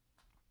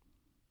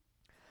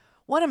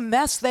 What a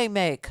mess they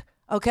make,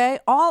 okay?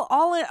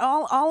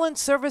 All in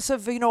service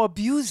of,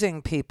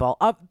 abusing people,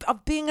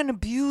 of being an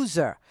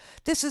abuser.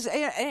 This is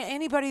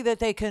anybody that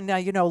they can,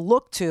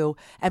 look to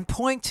and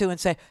point to and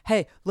say,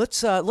 hey,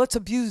 let's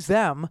abuse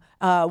them,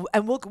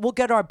 and we'll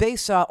get our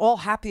base all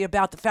happy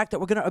about the fact that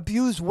we're going to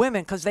abuse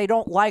women because they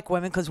don't like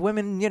women, because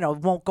women,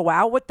 won't go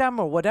out with them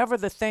or whatever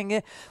the thing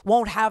is,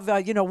 won't have,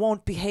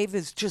 won't behave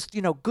as just,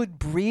 good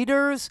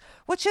breeders,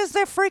 which is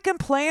their freaking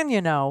plan,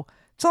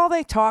 It's all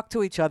they talk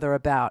to each other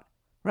about,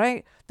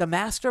 right? The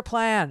master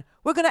plan.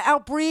 We're going to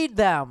outbreed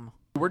them.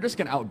 We're just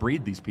going to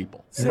outbreed these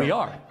people. We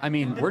are. I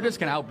mean, we're going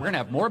to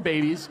have more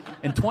babies.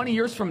 And 20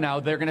 years from now,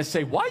 they're going to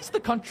say, why is the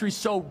country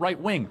so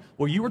right-wing?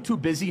 Well, you were too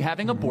busy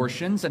having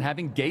abortions and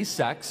having gay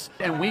sex,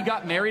 and we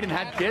got married and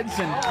had kids,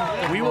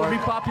 and we will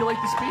repopulate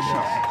the species.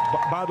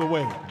 By the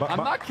way.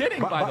 I'm not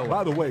kidding, by the way.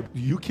 By the way,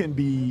 you can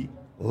be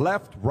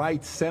left,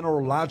 right,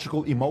 center,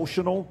 logical,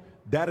 emotional.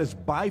 That is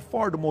by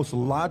far the most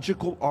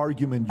logical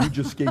argument you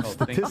just gave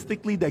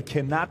statistically that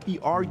cannot be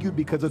argued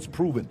because it's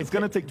proven. It's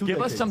going to take 2 Give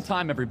decades. us some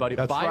time, everybody.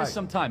 That's Buy right. us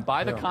some time.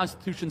 Buy the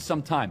Constitution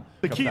some time.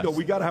 The key, though,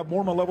 we got to have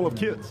more level of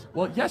kids.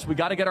 Well, yes, we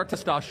got to get our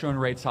testosterone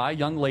rates high.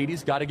 Young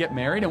ladies got to get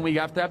married, and we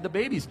have to have the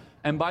babies.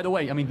 And by the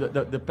way, I mean,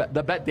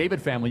 the Bet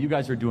David family, you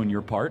guys are doing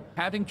your part.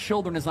 Having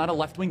children is not a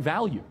left-wing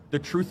value. The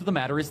truth of the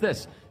matter is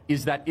this,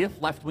 is that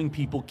if left-wing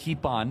people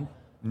keep on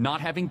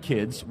not having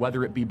kids,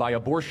 whether it be by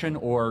abortion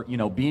or, you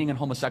know, being in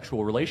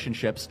homosexual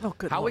relationships,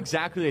 how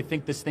exactly they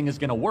think this thing is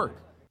going to work?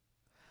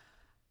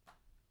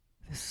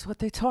 This is what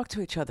they talk to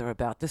each other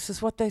about. This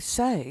is what they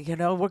say. You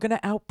know, we're going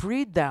to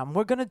outbreed them.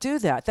 We're going to do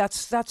that.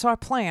 That's our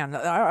plan.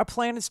 Our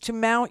plan is to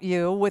mount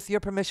you with your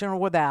permission or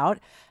without,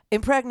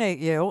 impregnate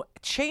you,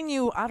 chain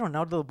you, I don't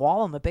know, to the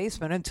wall in the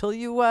basement until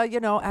you,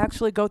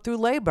 actually go through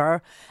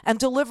labor and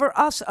deliver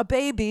us a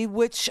baby,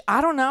 which,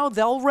 I don't know,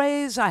 they'll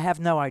raise. I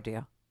have no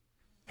idea.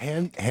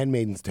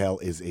 Handmaid's Tale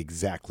is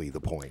exactly the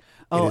point.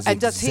 Oh, it is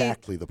and does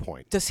exactly the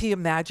point. Does he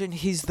imagine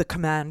he's the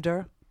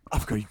commander?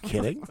 Are you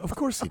kidding? Of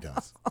course he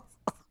does.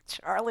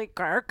 Charlie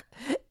Kirk.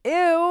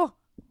 Ew.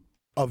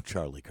 Of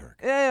Charlie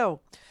Kirk. Ew.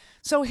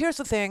 So here's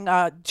the thing.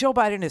 Joe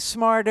Biden is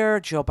smarter.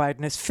 Joe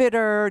Biden is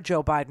fitter.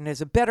 Joe Biden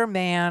is a better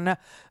man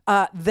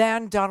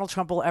than Donald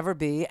Trump will ever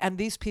be. And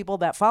these people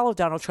that follow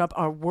Donald Trump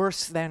are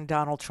worse than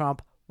Donald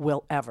Trump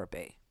will ever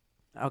be.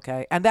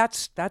 Okay, and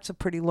that's a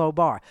pretty low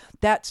bar.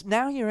 That's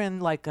now you're in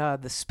like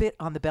the spit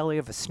on the belly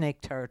of a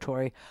snake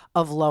territory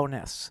of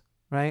lowness,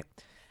 right?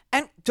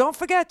 And don't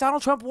forget,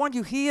 Donald Trump warned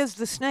you. He is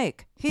the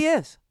snake. He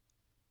is.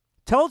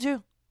 Told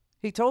you.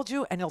 He told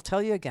you, and he'll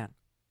tell you again.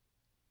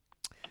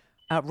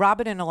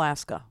 Robin in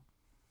Alaska.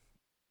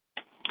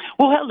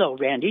 Well, hello,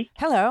 Randy.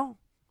 Hello.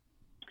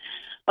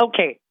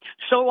 Okay,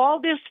 so all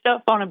this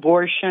stuff on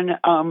abortion,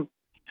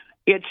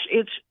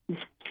 it's.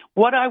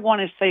 What I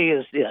want to say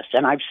is this,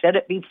 and I've said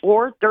it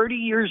before 30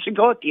 years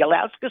ago at the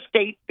Alaska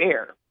State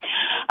Fair.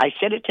 I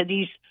said it to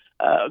these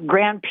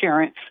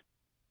grandparents,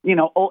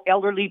 old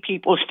elderly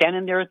people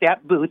standing there at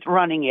that booth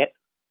running it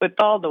with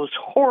all those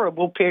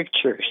horrible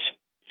pictures.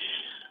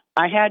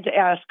 I had to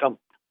ask them,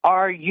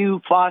 are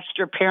you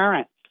foster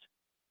parents?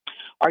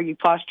 Are you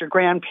foster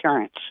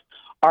grandparents?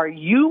 Are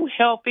you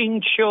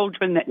helping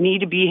children that need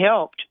to be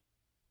helped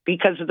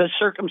because of the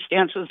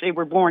circumstances they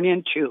were born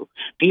into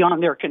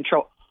beyond their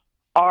control?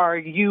 Are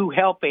you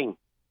helping?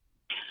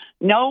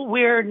 No,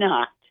 we're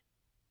not.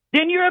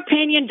 Then your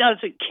opinion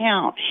doesn't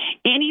count.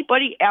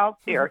 Anybody out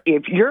there,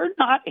 if you're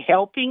not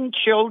helping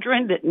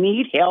children that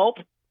need help,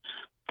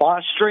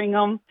 fostering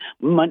them,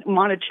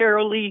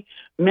 monetarily,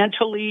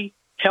 mentally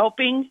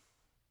helping,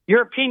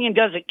 your opinion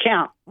doesn't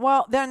count.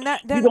 Well, then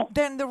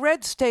the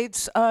red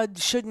states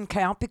shouldn't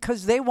count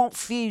because they won't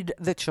feed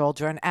the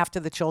children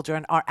after the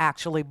children are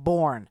actually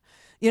born.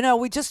 You know,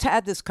 we just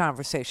had this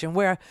conversation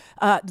where,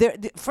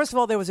 first of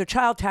all, there was a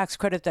child tax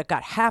credit that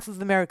got half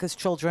of America's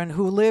children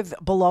who live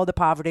below the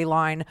poverty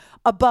line,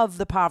 above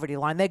the poverty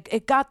line.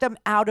 It got them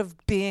out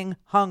of being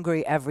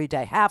hungry every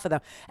day, half of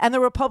them. And the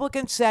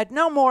Republicans said,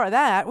 no more of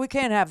that. We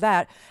can't have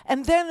that.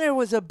 And then there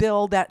was a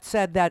bill that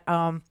said that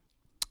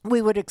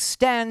we would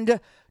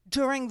extend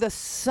during the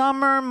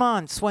summer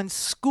months when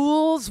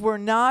schools were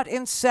not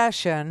in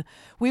session,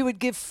 we would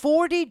give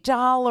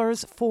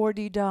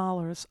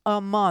 $40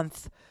 a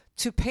month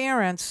to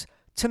parents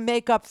to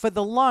make up for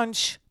the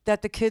lunch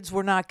that the kids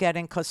were not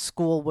getting because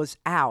school was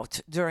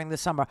out during the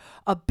summer.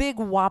 A big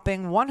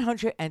whopping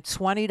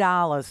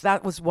 $120.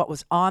 That was what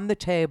was on the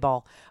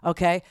table,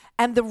 okay?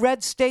 And the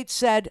red state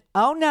said,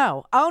 oh,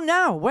 no,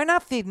 we're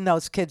not feeding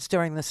those kids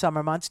during the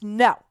summer months.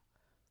 No.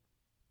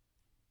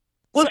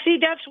 Well, see,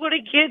 that's what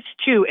it gets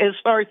to as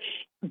far as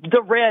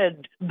the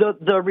red,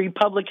 the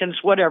Republicans,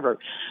 whatever.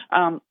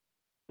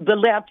 The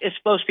left is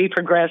supposed to be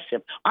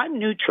progressive. I'm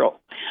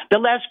neutral. The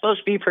left's supposed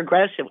to be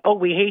progressive. Oh,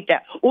 we hate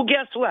that. Well,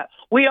 guess what?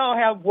 We all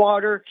have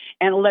water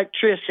and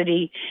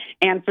electricity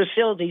and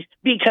facilities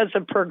because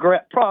of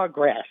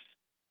progress.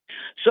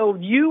 So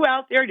you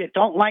out there that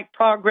don't like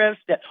progress,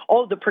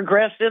 the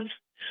progressives,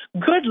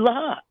 good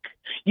luck.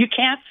 You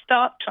can't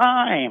stop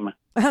time.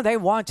 They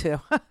want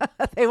to.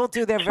 They will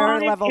do their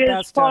very level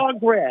best.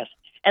 Progress.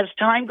 As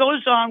time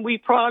goes on, we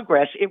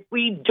progress. If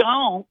we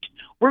don't,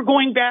 we're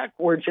going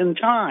backwards in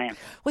time.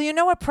 Well, you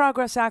know what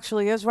progress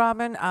actually is,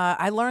 Robin?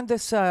 I learned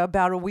this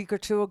about a week or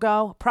two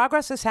ago.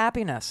 Progress is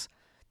happiness.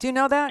 Do you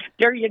know that?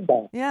 There you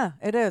go. Yeah,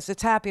 it is.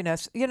 It's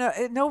happiness. You know,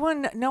 no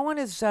one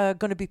is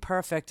going to be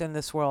perfect in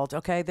this world,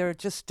 okay? They're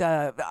just,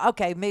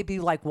 maybe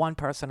like one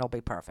person will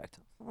be perfect.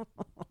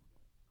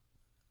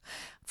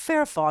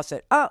 Farrah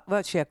Fawcett. Oh,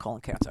 well, she had colon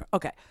cancer.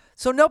 Okay.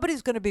 So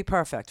nobody's going to be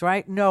perfect,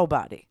 right?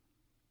 Nobody.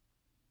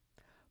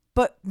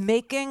 But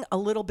making a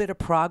little bit of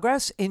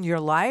progress in your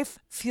life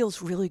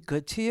feels really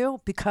good to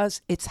you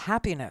because it's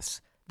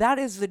happiness. That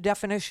is the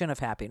definition of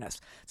happiness.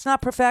 It's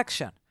not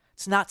perfection.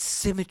 It's not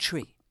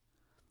symmetry.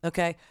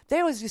 Okay,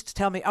 they always used to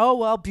tell me, "Oh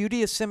well,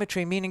 beauty is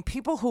symmetry," meaning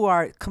people who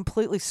are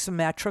completely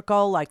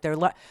symmetrical, like they're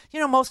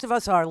most of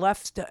us are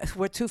left.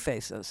 We're two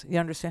faces. You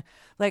understand?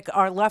 Like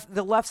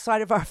the left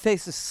side of our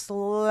face is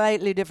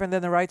slightly different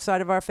than the right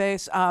side of our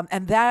face,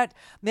 and that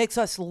makes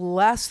us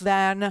less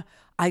than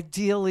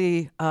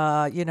ideally,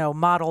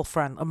 model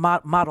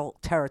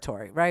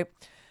territory, right?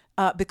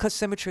 Because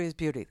symmetry is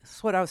beauty.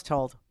 That's what I was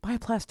told by a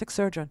plastic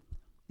surgeon.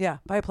 Yeah,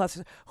 by a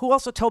plastic who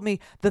also told me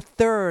the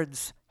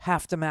thirds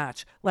have to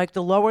match. Like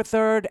the lower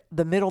third,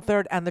 the middle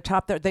third, and the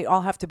top third, they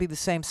all have to be the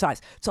same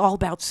size. It's all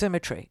about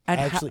symmetry. And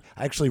I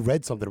actually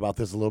read something about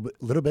this a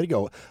little bit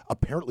ago.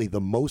 Apparently,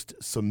 the most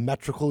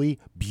symmetrically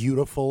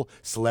beautiful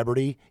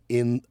celebrity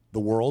in the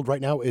world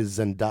right now is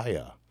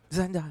Zendaya.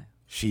 Zendaya.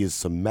 She is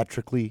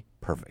symmetrically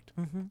perfect.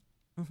 Mm-hmm.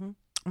 Mm-hmm.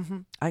 Mm-hmm.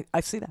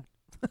 I see that.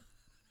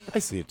 I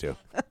see it too.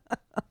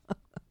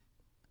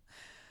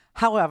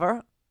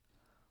 However,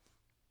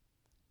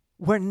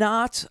 we're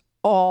not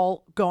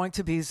all going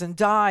to be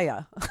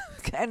Zendaya.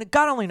 And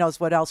God only knows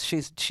what else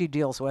she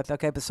deals with,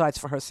 okay, besides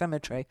for her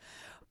symmetry.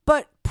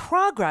 But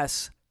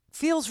progress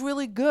feels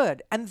really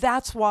good. And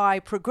that's why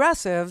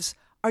progressives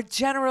are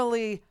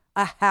generally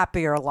a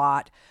happier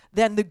lot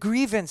than the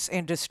grievance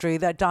industry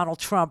that Donald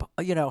Trump,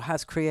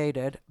 has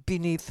created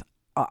beneath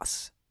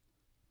us,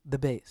 the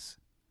base.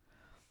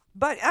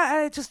 But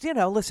I just,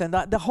 listen,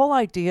 the whole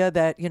idea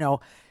that,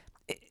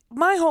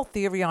 my whole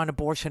theory on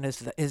abortion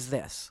is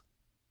this.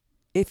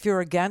 If you're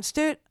against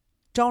it,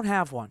 don't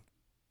have one.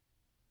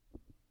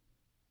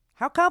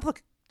 How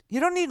complicated? You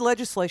don't need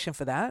legislation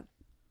for that.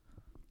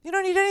 You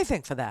don't need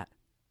anything for that.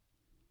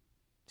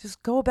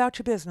 Just go about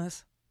your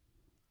business.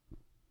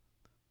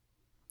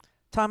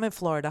 Tom in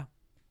Florida.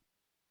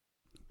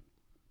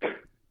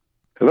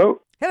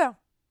 Hello. Hello.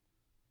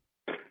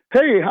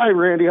 Hey, hi,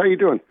 Randy. How you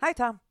doing? Hi,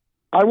 Tom.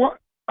 I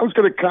was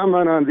going to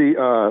comment on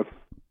the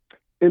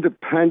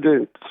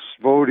independents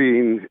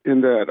voting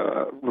in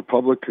that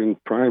Republican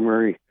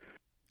primary,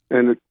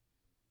 and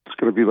it's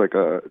going to be like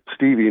a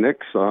Stevie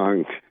Nicks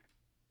song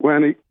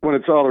when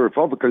it's all the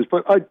Republicans.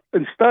 But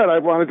instead I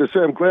wanted to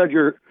say I'm glad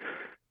your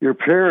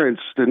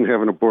parents didn't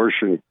have an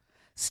abortion.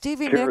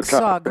 Stevie Nicks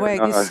song.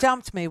 Wait, you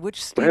stumped me.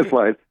 Which Stevie?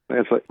 Landslide.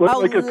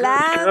 Oh,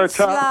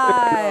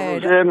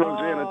 Landslide. Roseanne,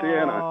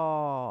 Diana.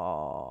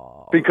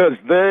 Because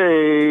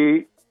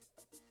they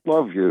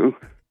love you,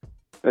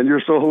 and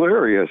you're so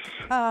hilarious.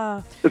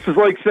 This is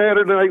like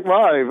Saturday Night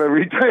Live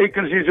every day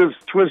because you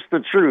just twist the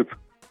truth.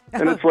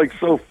 And it's like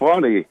so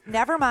funny.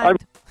 Never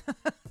mind.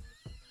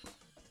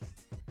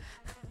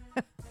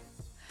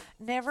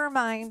 Never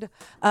mind.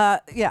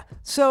 Yeah.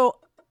 So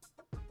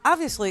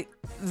obviously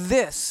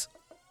this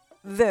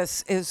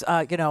is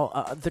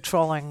the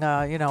trolling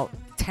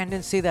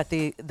tendency that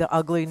the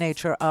ugly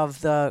nature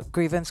of the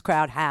grievance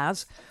crowd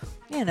has.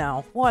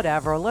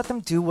 Whatever. Let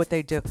them do what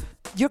they do.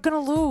 You're gonna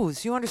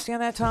lose. You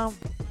understand that, Tom?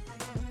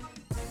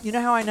 You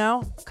know how I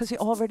know? Because you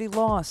already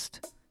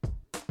lost.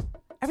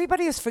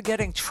 Everybody is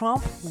forgetting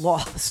Trump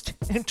lost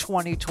in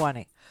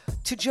 2020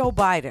 to Joe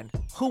Biden,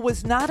 who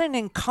was not an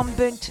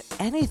incumbent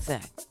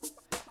anything.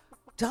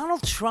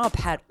 Donald Trump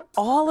had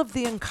all of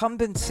the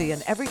incumbency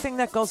and everything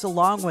that goes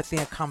along with the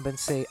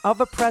incumbency of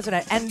a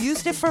president and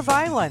used it for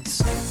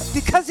violence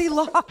because he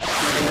lost.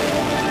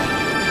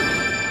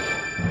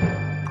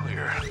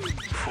 Clear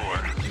for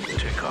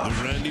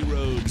takeoff. Randi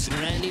Rhodes.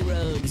 Randi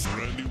Rhodes.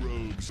 Randi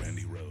Rhodes.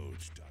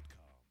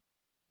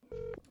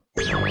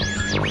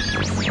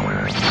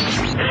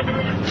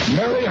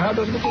 Mary had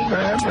a little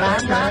man.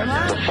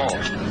 The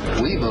fault.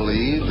 We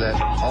believe that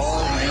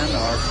all men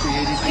are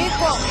created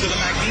equal. To the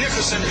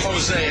magnificent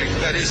mosaic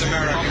that is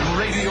America. From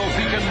radio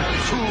beacon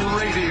to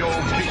radio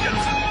beacon.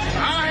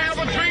 I have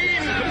a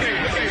dream today.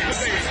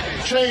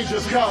 Change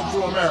has come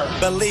to America.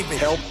 Believe me.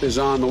 Help is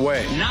on the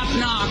way. Knock,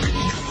 knock.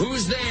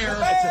 Who's there?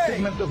 It's a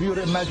figment of your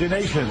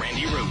imagination.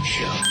 Randi Rhodes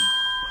Show.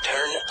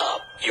 Turn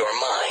up your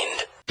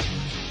mind.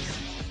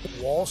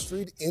 Wall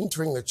Street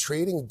entering the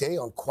trading day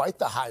on quite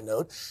the high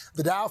note.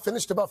 The Dow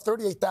finished above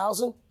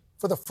 38,000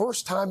 for the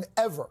first time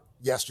ever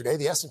yesterday.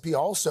 The S&P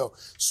also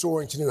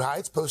soaring to new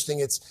heights, posting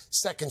its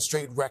second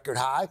straight record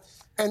high.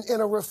 And in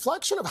a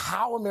reflection of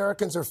how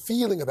Americans are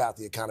feeling about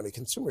the economy,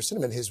 consumer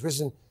sentiment has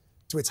risen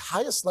to its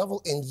highest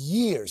level in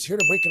years. Here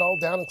to break it all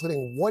down,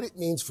 including what it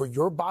means for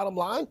your bottom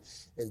line,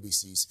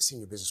 NBC's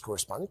senior business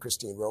correspondent,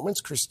 Christine Romans.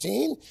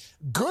 Christine,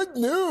 good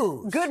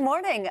news. Good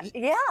morning.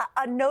 Yeah,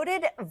 a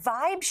noted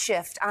vibe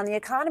shift on the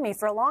economy.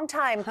 For a long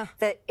time,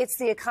 that it's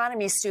the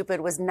economy,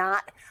 stupid, was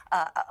not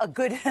a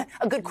good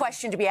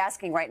question to be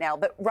asking right now.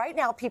 But right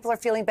now, people are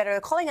feeling better. They're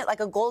calling it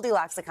like a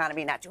Goldilocks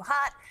economy, not too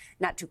hot,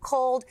 not too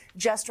cold,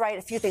 just right.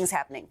 A few things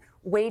happening.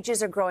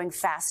 Wages are growing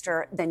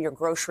faster than your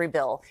grocery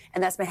bill,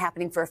 and that's been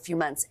happening for a few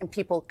months, and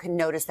people can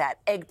notice that.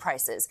 Egg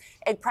prices,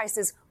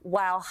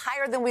 while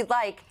higher than we'd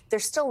like, they're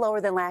still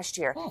lower than last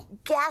year.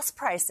 Gas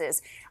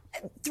prices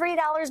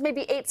 $3,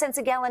 maybe 8 cents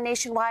a gallon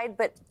nationwide,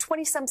 but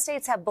 20-some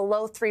states have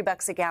below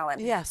 $3 a gallon.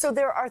 Yes. So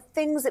there are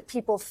things that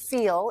people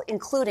feel,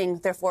 including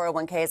their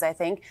 401ks, I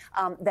think,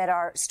 that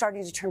are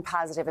starting to turn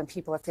positive, and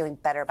people are feeling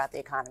better about the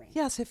economy.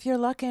 Yes, if you're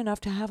lucky enough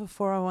to have a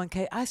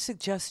 401k, I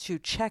suggest you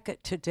check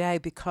it today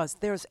because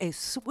there's a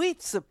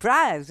sweet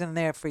surprise in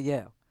there for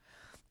you.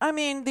 I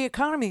mean, the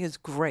economy is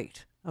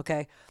great,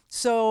 okay?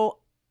 So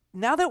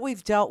now that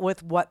we've dealt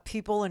with what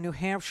people in New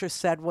Hampshire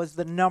said was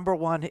the number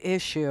one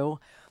issue,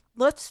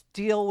 let's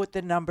deal with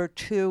the number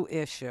two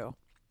issue.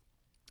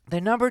 The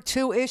number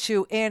two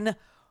issue in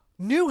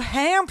New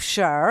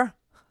Hampshire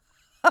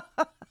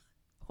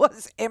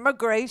was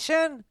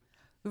immigration.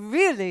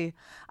 Really?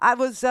 I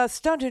was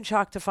stunned and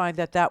shocked to find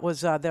that that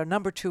was their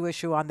number two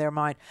issue on their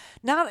mind.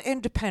 Not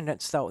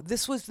independence, though.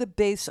 This was the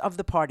base of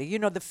the party. You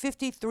know, the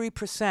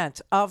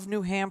 53% of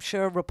New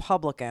Hampshire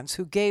Republicans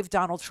who gave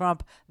Donald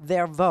Trump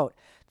their vote.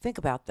 Think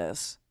about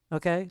this,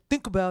 okay?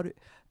 Think about it.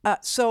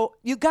 So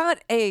you got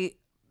a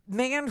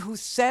man who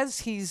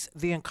says he's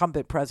the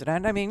incumbent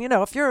president. I mean, you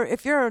know,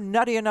 if you're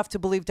nutty enough to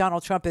believe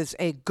Donald Trump is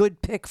a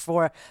good pick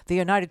for the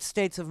United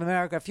States of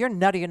America, if you're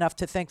nutty enough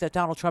to think that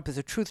Donald Trump is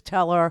a truth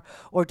teller,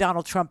 or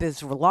Donald Trump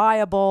is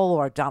reliable,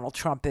 or Donald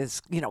Trump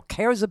is, you know,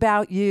 cares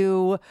about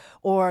you,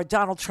 or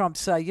Donald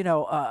Trump's,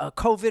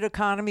 COVID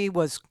economy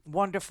was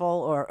wonderful,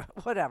 or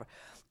whatever,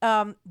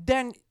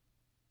 then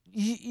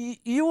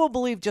you will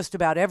believe just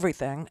about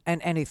everything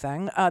and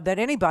anything that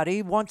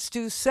anybody wants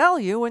to sell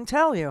you and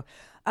tell you.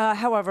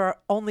 However,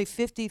 only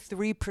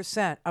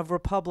 53% of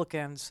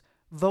Republicans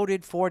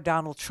voted for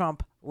Donald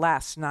Trump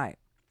last night.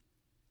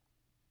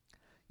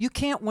 You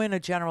can't win a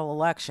general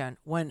election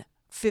when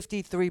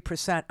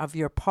 53% of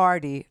your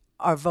party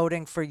are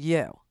voting for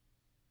you.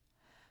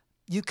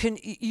 You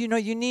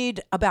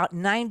need about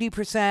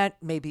 90%,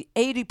 maybe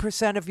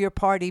 80% of your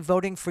party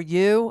voting for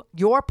you,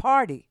 your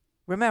party.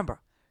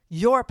 Remember,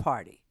 your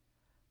party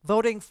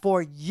voting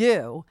for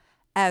you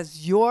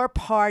as your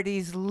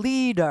party's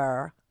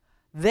leader.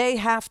 They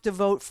have to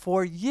vote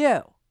for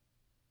you.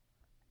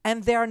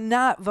 And they're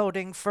not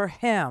voting for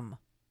him.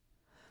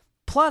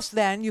 Plus,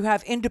 then, you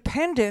have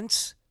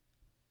independents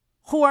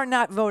who are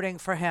not voting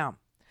for him.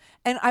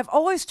 And I've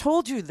always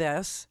told you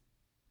this,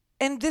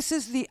 and this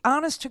is the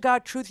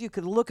honest-to-God truth. You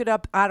could look it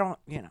up. I don't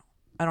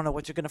know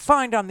what you're going to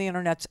find on the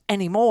internet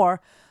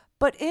anymore,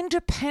 but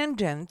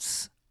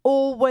independents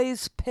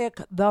always pick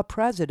the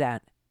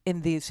president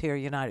in these here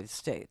United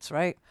States,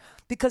 right?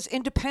 Because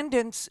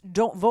independents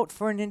don't vote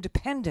for an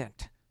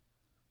independent.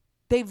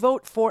 They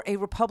vote for a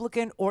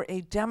Republican or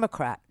a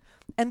Democrat.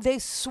 And they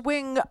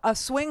swing a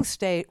swing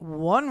state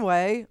one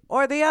way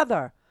or the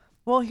other.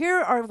 Well, here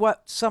are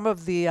what some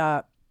of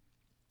the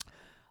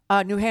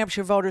New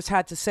Hampshire voters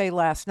had to say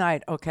last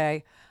night,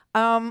 okay?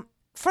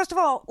 First of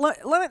all,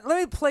 let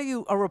me play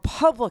you a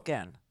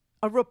Republican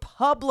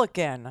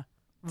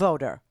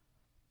voter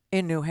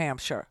in New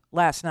Hampshire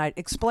last night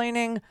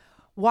explaining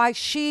why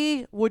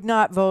she would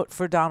not vote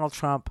for Donald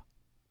Trump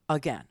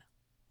again.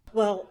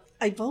 Well,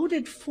 I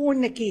voted for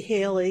Nikki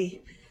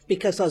Haley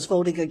because I was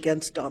voting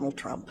against Donald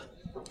Trump.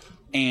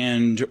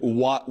 And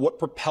what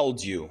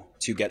propelled you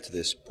to get to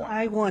this point?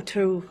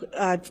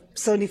 I'm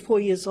 74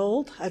 years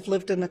old. I've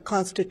lived in a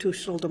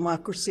constitutional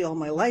democracy all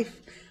my life.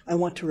 I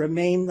want to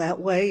remain that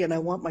way, and I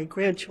want my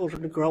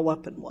grandchildren to grow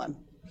up in one,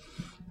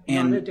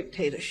 not a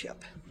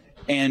dictatorship.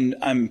 And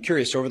I'm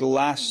curious, over the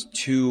last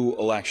two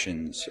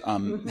elections,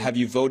 have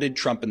you voted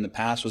Trump in the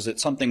past? Was it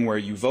something where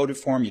you voted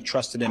for him, you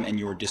trusted him, and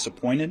you were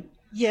disappointed?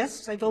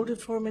 Yes, I voted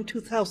for him in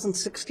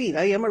 2016.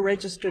 I am a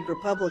registered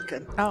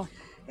Republican. Oh.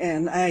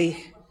 And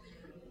I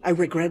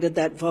regretted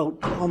that vote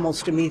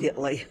almost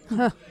immediately.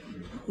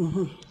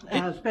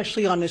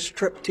 Especially on his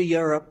trip to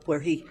Europe, where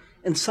he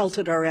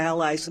insulted our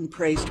allies and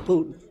praised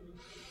Putin.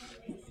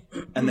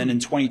 And then in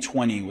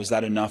 2020, was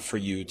that enough for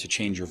you to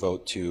change your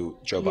vote to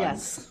Joe Biden?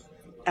 Yes,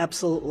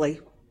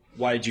 absolutely.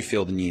 Why did you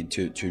feel the need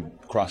to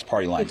cross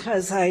party lines?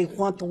 Because I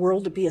want the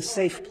world to be a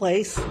safe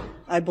place.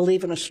 I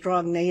believe in a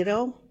strong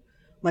NATO.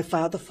 My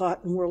father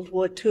fought in World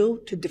War II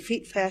to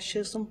defeat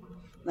fascism,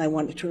 and I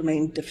want it to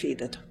remain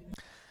defeated.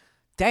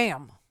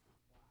 Damn.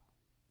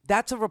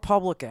 That's a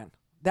Republican.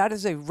 That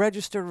is a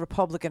registered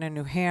Republican in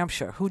New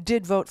Hampshire who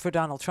did vote for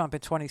Donald Trump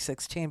in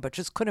 2016, but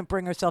just couldn't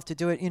bring herself to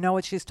do it. You know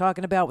what she's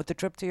talking about with the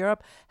trip to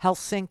Europe?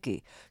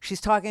 Helsinki.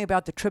 She's talking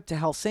about the trip to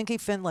Helsinki,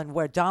 Finland,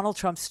 where Donald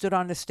Trump stood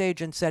on the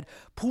stage and said,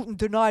 Putin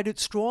denied it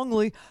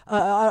strongly,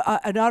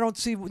 and I don't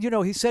see,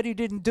 he said he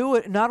didn't do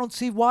it, and I don't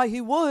see why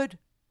he would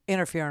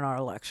interfere in our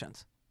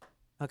elections.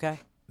 Okay?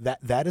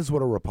 That is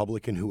what a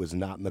Republican who is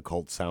not in the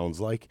cult sounds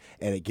like,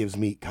 and it gives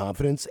me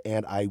confidence,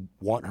 and I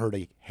want her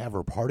to have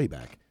her party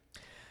back.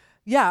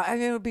 Yeah, I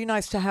mean, it would be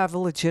nice to have a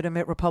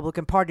legitimate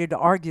Republican Party to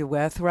argue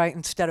with, right?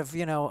 Instead of,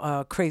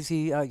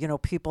 crazy,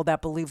 people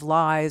that believe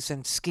lies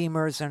and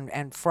schemers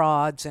and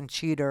frauds and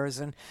cheaters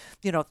and,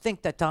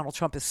 think that Donald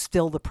Trump is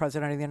still the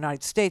president of the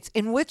United States,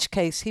 in which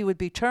case he would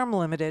be term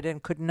limited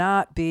and could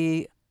not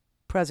be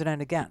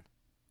president again.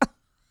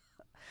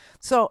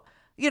 So,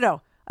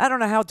 I don't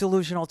know how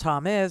delusional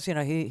Tom is. You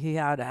know, he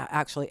had to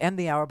actually end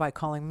the hour by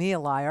calling me a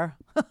liar.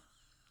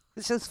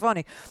 It's just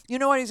funny. You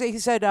know what he said? He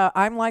said,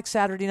 I'm like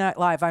Saturday Night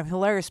Live. I'm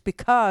hilarious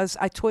because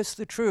I twist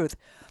the truth.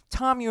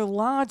 Tom, your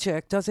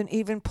logic doesn't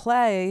even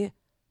play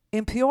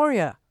in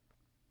Peoria.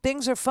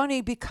 Things are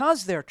funny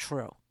because they're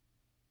true,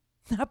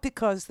 not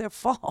because they're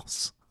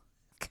false.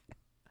 Okay.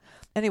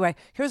 Anyway,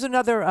 here's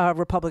another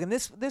Republican.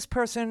 This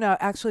person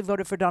actually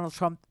voted for Donald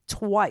Trump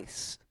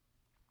twice.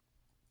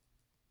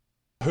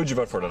 Who'd you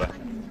vote for today?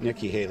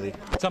 Nikki Haley.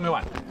 Tell me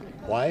why.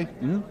 Why?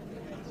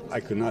 I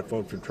could not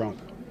vote for Trump.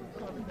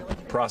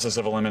 Process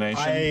of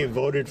elimination? I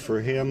voted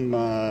for him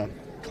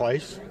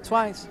twice.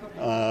 Twice.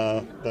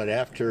 But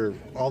after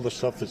all the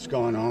stuff that's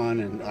gone on,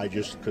 and I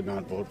just could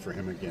not vote for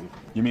him again.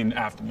 You mean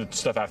after the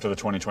stuff after the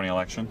 2020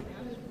 election?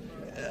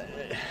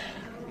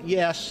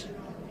 Yes.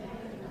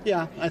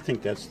 Yeah, I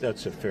think that's a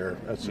fair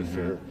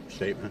fair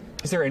statement.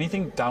 Is there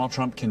anything Donald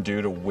Trump can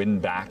do to win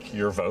back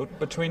your vote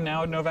between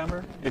now and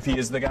November, if he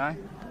is the guy?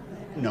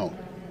 No.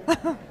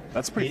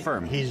 That's pretty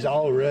firm. He's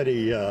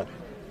already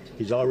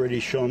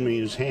shown me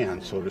his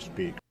hand, so to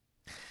speak.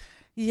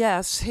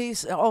 Yes,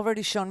 he's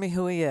already shown me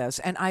who he is,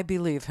 and I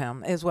believe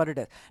him, is what it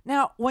is.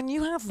 Now, when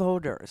you have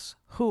voters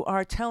who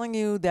are telling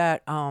you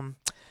that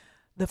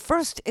the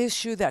first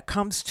issue that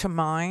comes to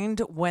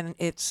mind when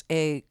it's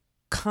a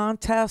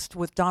contest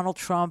with Donald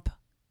Trump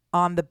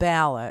on the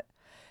ballot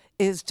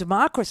is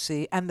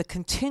democracy and the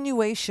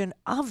continuation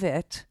of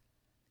it,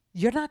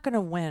 you're not going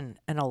to win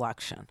an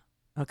election,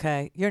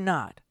 okay? You're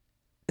not,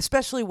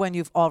 especially when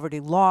you've already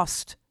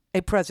lost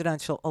a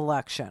presidential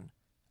election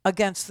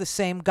against the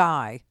same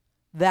guy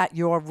that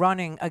you're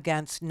running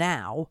against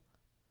now,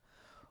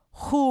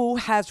 who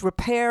has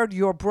repaired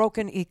your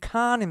broken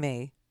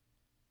economy,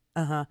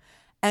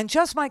 and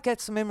just might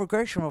get some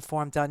immigration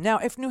reform done. Now,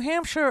 if New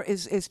Hampshire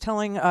is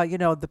telling,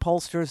 the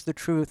pollsters the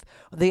truth,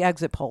 the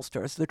exit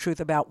pollsters, the truth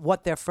about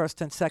what their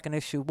first and second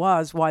issue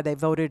was, why they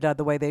voted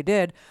the way they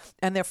did,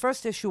 and their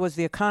first issue was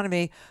the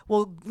economy,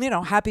 well,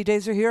 happy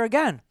days are here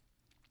again.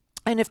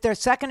 And if their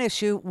second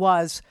issue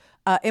was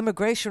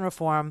immigration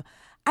reform,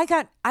 I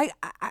got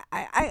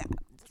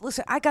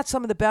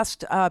some of the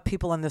best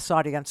people in this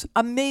audience,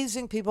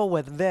 amazing people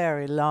with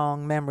very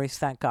long memories,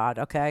 thank God,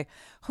 okay,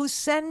 who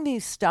send me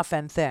stuff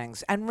and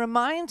things and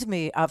remind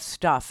me of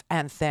stuff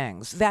and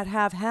things that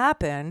have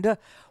happened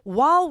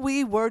while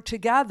we were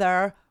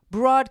together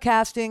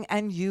broadcasting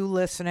and you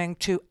listening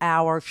to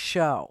our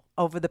show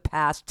over the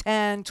past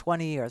 10,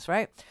 20 years,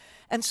 right?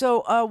 And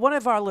so one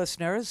of our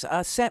listeners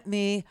sent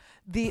me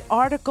the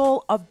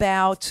article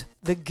about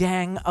the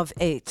Gang of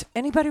Eight.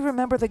 Anybody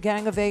remember the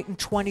Gang of Eight in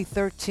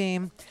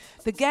 2013?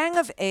 The Gang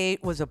of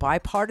Eight was a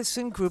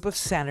bipartisan group of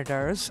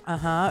senators.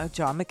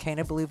 John McCain,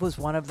 I believe, was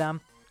one of them,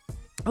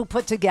 who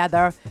put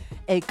together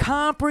a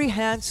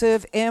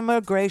comprehensive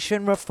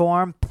immigration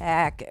reform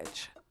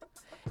package.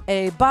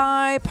 A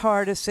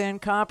bipartisan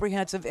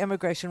comprehensive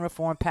immigration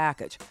reform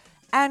package.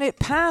 And it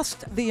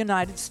passed the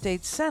United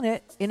States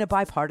Senate in a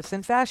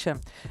bipartisan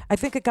fashion. I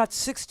think it got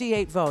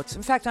 68 votes.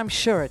 In fact, I'm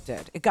sure it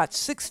did. It got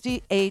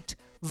 68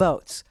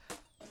 votes,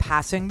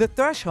 passing the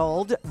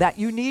threshold that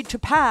you need to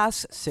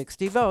pass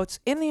 60 votes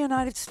in the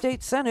United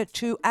States Senate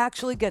to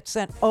actually get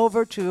sent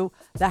over to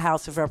the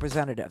House of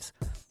Representatives.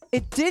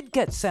 It did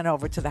get sent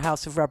over to the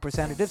House of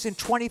Representatives in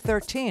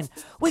 2013.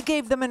 We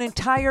gave them an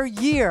entire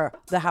year,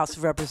 the House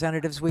of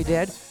Representatives we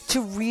did,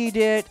 to read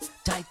it,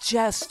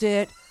 digest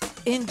it,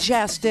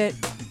 ingest it.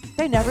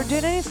 They never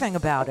did anything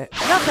about it.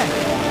 Nothing.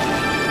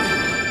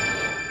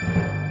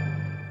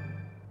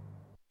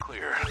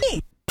 Clear.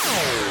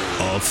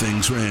 All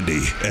things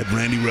Randy at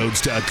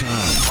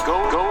RandyRhodes.com.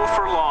 Go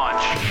for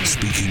launch.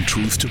 Speaking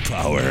truth to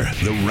power,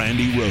 the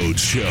Randy Rhodes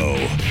Show.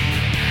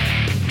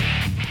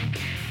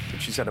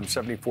 She said, I'm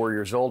 74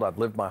 years old. I've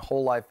lived my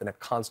whole life in a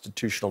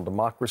constitutional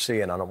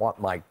democracy, and I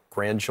want my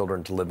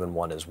grandchildren to live in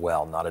one as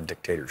well, not a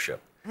dictatorship.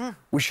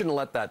 We shouldn't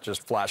let that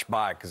just flash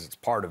by because it's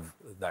part of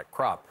that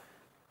crop.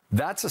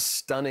 That's a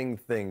stunning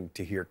thing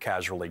to hear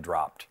casually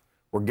dropped.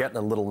 We're getting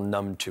a little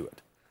numb to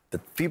it.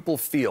 That people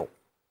feel,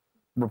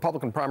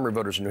 Republican primary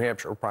voters in New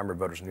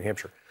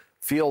Hampshire,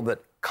 feel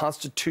that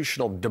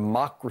constitutional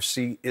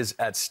democracy is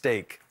at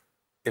stake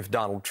if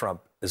Donald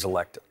Trump is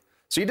elected.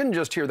 So you didn't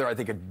just hear there, I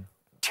think,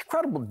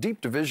 incredible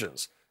deep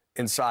divisions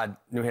inside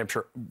New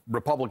Hampshire,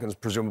 Republicans,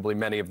 presumably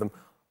many of them,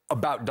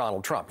 about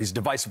Donald Trump. He's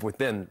divisive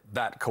within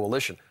that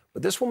coalition.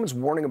 But this woman's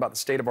warning about the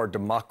state of our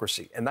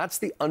democracy, and that's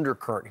the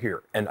undercurrent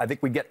here. And I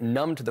think we get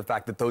numb to the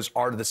fact that those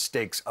are the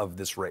stakes of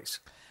this race.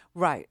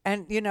 Right.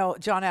 And,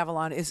 John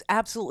Avalon is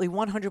absolutely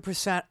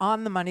 100%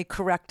 on the money,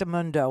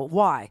 correctamundo.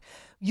 Why?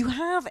 You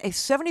have a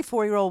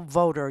 74-year-old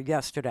voter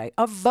yesterday,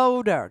 a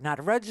voter, not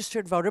a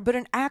registered voter, but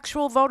an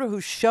actual voter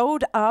who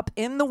showed up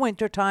in the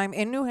wintertime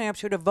in New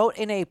Hampshire to vote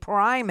in a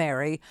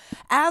primary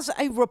as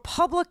a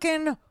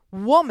Republican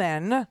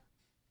woman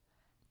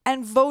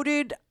and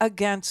voted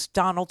against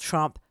Donald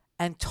Trump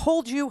and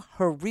told you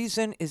her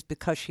reason is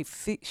because she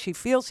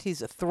feels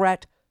he's a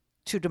threat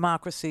to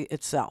democracy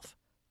itself.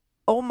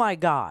 Oh, my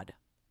God.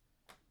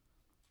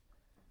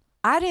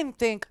 I didn't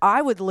think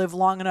I would live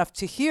long enough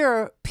to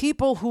hear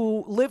people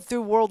who lived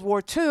through World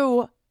War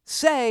II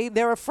say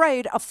they're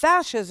afraid of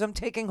fascism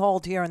taking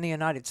hold here in the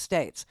United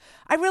States.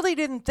 I really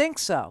didn't think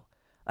so.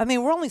 I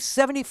mean, we're only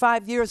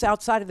 75 years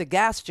outside of the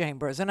gas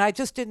chambers, and I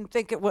just didn't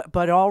think it would,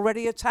 but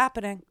already it's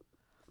happening.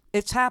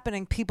 It's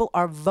happening. People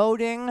are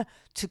voting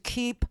to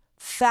keep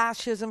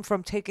fascism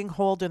from taking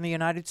hold in the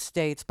United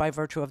States by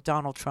virtue of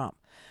Donald Trump.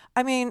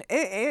 I mean,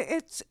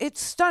 it's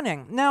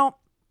stunning. Now,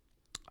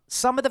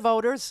 some of the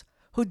voters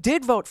who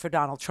did vote for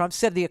Donald Trump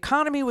said the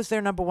economy was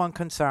their number one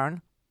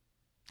concern.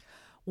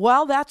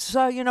 Well, that's,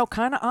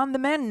 kind of on the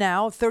mend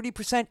now.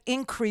 30%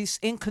 increase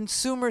in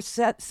consumer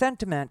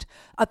sentiment,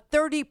 a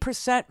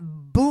 30%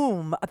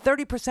 boom, a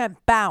 30%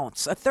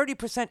 bounce, a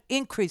 30%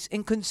 increase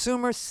in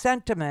consumer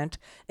sentiment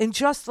in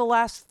just the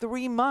last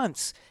 3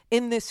 months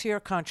in this here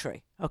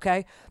country.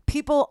 Okay,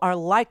 people are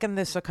liking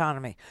this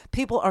economy.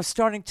 People are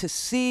starting to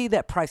see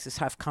that prices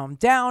have come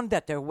down,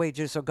 that their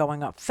wages are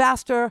going up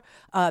faster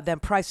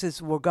than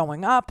prices were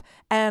going up,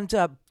 and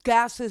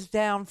gas is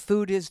down,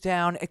 food is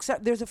down.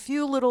 Except there's a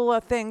few little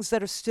things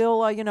that are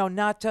still,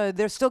 not.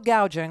 They're still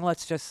gouging.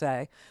 Let's just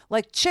say,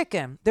 like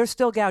chicken, they're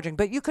still gouging.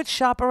 But you could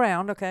shop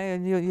around, okay,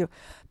 and you.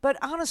 But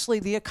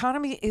honestly, the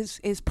economy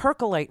is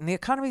percolating. The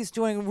economy is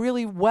doing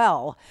really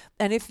well.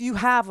 And if you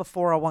have a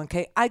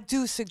 401k, I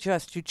do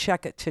suggest you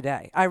check it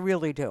today. I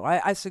really do.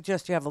 I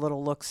suggest you have a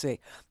little look-see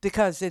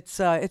because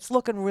it's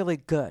looking really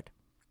good.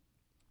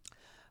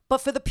 But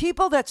for the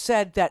people that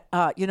said that,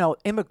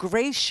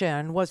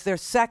 immigration was their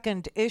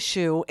second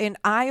issue in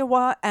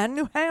Iowa and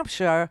New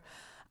Hampshire,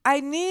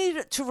 I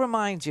need to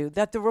remind you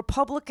that the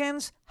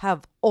Republicans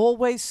have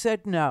always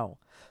said no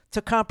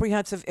to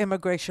comprehensive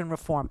immigration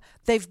reform.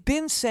 They've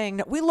been saying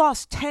that we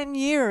lost 10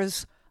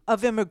 years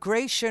of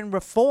immigration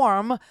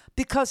reform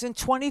because in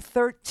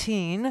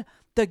 2013,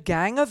 the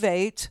Gang of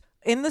Eight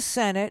in the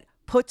Senate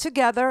put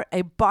together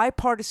a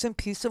bipartisan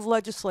piece of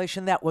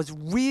legislation that was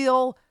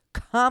real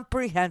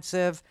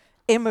comprehensive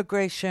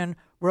immigration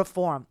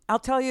reform. I'll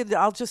tell you,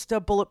 I'll just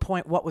bullet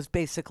point what was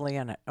basically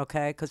in it,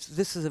 okay? Because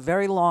this is a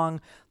very long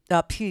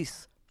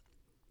piece.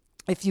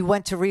 If you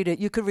went to read it,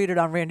 you could read it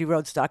on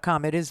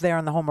RandiRhodes.com. It is there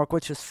in the homework,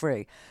 which is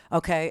free.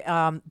 Okay,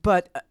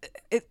 but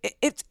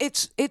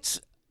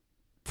it's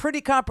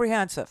pretty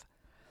comprehensive.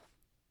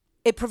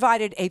 It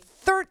provided a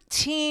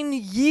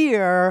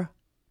 13-year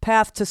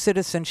path to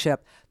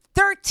citizenship.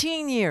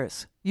 13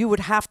 years you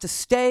would have to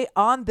stay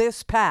on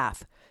this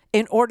path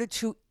in order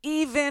to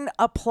even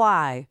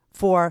apply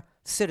for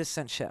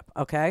citizenship.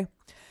 Okay,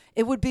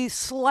 it would be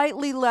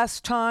slightly less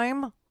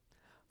time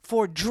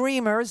for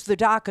dreamers, the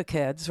DACA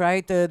kids,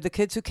 right? The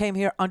kids who came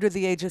here under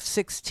the age of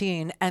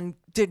 16 and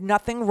did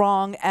nothing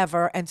wrong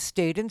ever and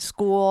stayed in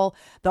school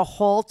the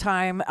whole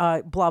time,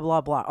 blah,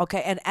 blah, blah.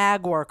 Okay, and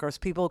ag workers,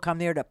 people who come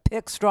here to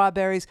pick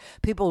strawberries,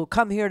 people who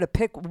come here to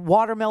pick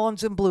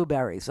watermelons and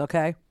blueberries,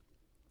 okay?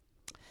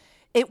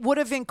 It would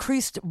have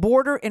increased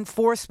border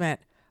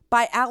enforcement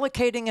by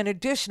allocating an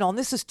additional, and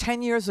this is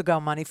 10 years ago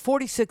money,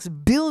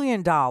 $46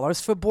 billion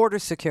for border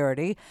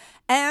security,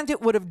 and it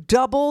would have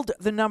doubled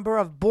the number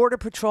of Border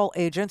Patrol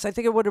agents. I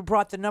think it would have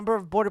brought the number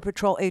of Border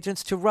Patrol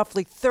agents to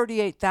roughly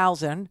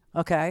 38,000,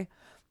 okay?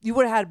 You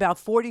would have had about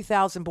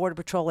 40,000 Border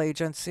Patrol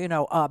agents,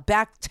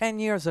 back 10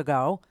 years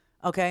ago,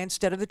 okay,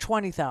 instead of the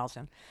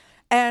 20,000.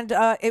 And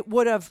it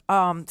would have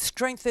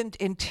strengthened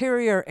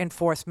interior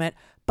enforcement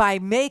by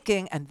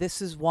making, and this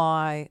is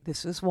why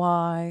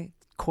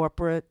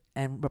corporate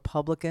and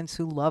Republicans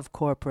who love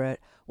corporate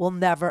will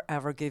never,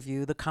 ever give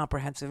you the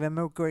comprehensive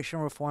immigration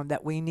reform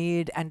that we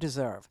need and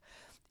deserve.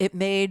 It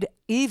made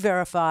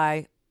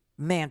E-Verify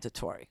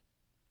mandatory,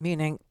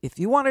 meaning if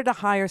you wanted to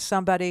hire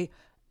somebody,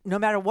 no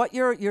matter what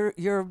your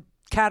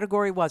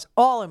category was,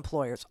 all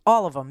employers,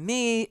 all of them,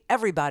 me,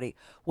 everybody,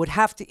 would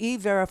have to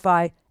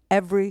E-Verify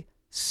every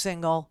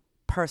single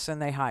person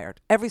they hired,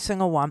 every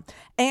single one.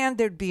 And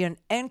there'd be an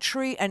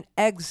entry and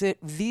exit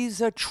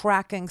visa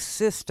tracking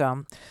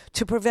system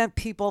to prevent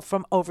people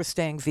from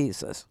overstaying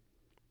visas.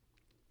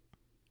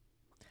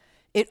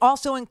 It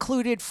also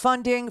included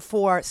funding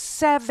for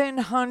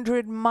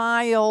 700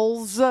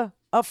 miles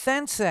of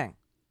fencing.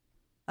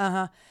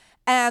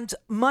 And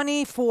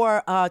money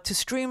for to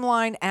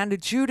streamline and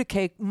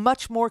adjudicate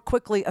much more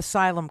quickly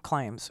asylum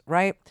claims,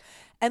 right?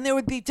 And there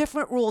would be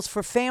different rules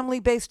for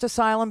family-based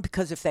asylum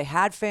because if they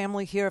had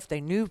family here, if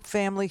they knew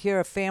family here,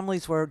 if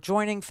families were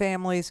joining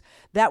families,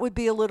 that would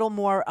be a little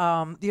more,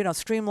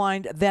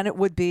 streamlined than it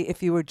would be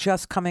if you were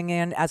just coming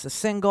in as a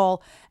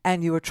single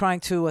and you were trying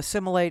to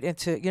assimilate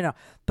into,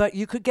 But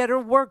you could get a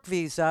work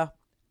visa,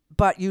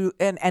 but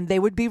and they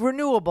would be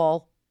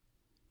renewable,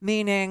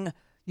 meaning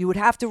you would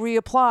have to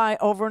reapply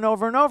over and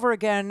over and over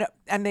again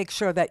and make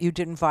sure that you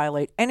didn't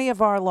violate any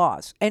of our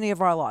laws.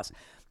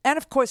 And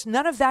of course,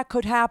 none of that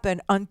could happen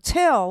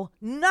until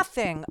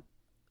nothing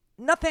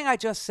I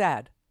just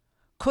said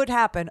could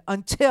happen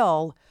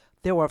until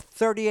there were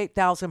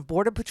 38,000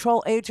 Border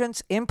Patrol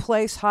agents in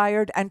place,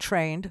 hired and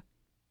trained,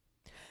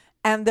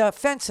 and the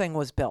fencing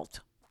was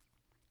built.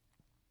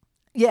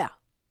 Yeah.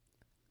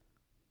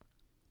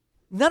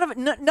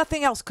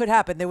 Nothing else could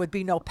happen. There would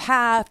be no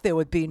path. There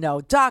would be no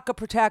DACA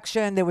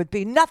protection. There would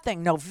be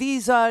nothing. No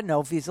visa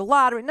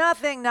lottery.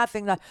 Nothing.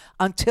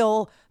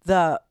 Until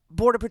the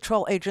Border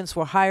Patrol agents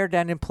were hired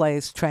and in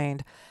place,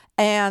 trained,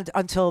 and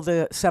until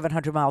the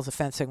 700 miles of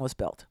fencing was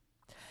built.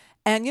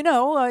 And,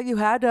 you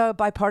had a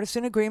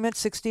bipartisan agreement,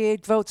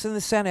 68 votes in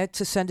the Senate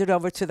to send it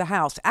over to the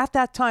House. At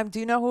that time, do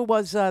you know who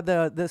was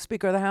the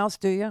Speaker of the House?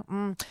 Do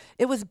you?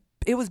 It was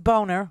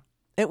Boner.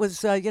 It was,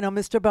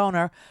 Mr.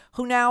 Boner,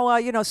 who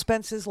now,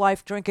 spends his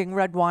life drinking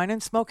red wine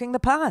and smoking the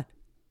pot.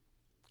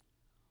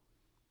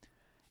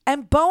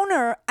 And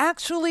Boner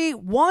actually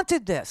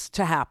wanted this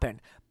to happen.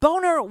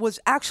 Boner was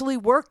actually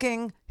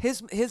working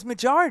his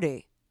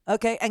majority,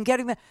 okay, and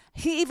getting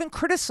he even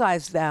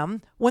criticized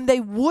them when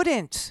they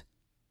wouldn't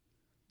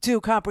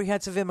do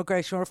comprehensive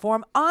immigration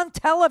reform on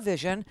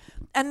television,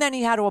 and then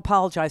he had to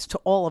apologize to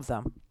all of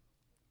them,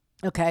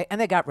 okay,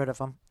 and they got rid of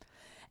him.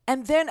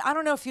 And then, I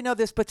don't know if you know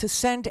this, but to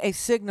send a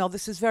signal,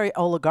 this is very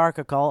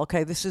oligarchical,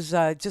 okay? This is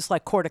just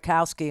like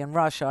Khodorkovsky in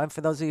Russia. And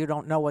for those of you who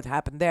don't know what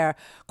happened there,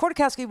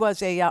 Khodorkovsky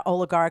was a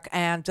oligarch,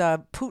 and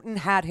Putin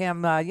had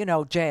him,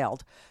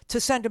 jailed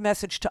to send a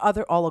message to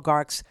other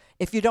oligarchs.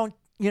 If you don't,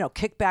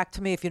 kick back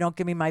to me, if you don't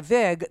give me my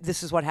VIG,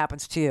 this is what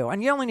happens to you.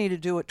 And you only need to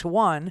do it to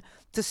one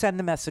to send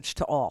the message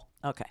to all.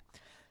 Okay.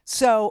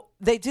 So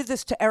they did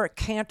this to Eric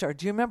Cantor.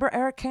 Do you remember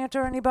Eric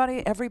Cantor?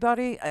 Anybody?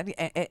 Everybody?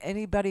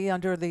 Anybody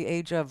under the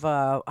age of,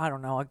 I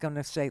don't know, I'm going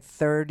to say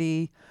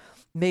 30.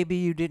 Maybe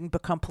you didn't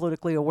become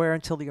politically aware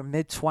until your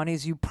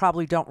mid-20s. You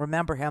probably don't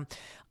remember him.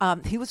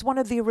 He was one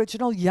of the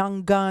original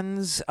Young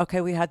Guns.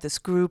 Okay, we had this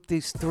group,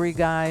 these three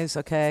guys.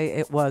 Okay,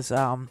 it was,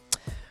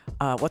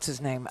 what's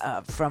his name?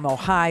 From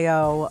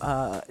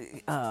Ohio,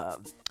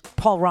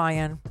 Paul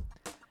Ryan,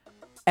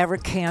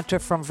 Eric Cantor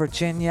from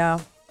Virginia,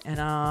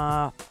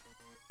 and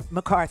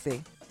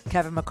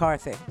Kevin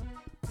McCarthy.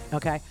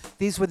 Okay,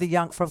 these were the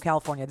young from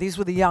California. These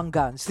were the young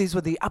guns. These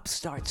were the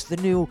upstarts, the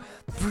new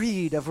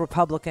breed of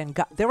Republican.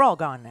 They're all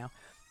gone now.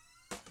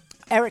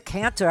 Eric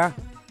Cantor,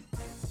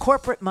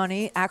 corporate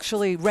money,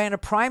 actually ran a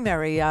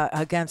primary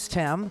against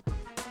him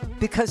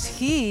because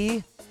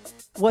he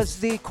was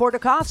the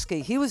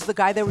Khodorkovsky. He was the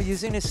guy they were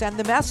using to send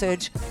the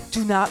message,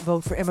 do not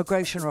vote for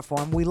immigration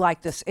reform. We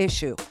like this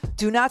issue.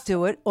 Do not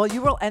do it, or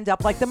you will end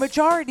up like the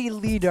majority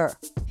leader.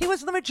 He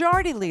was the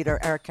majority leader,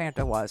 Eric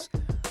Cantor was.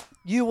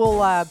 You will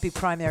be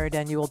primaried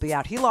and you will be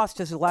out. He lost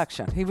his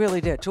election. He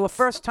really did. To a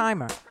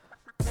first-timer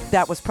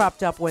that was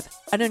propped up with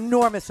an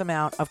enormous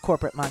amount of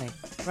corporate money,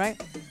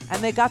 right?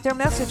 And they got their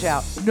message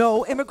out.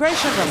 No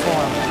immigration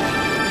reform.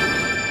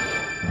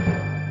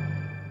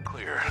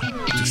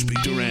 To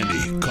speak to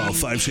Randy, call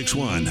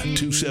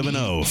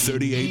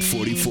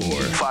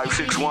 561-270-3844.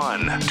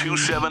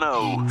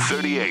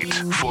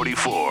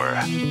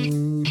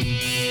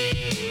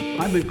 561-270-3844.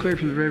 I've been clear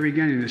from the very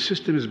beginning. The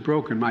system is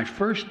broken. My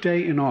first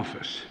day in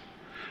office,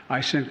 I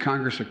sent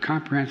Congress a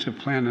comprehensive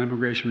plan on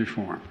immigration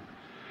reform.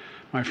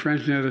 My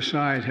friends on the other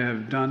side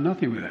have done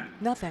nothing with that.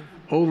 Nothing.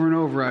 Over and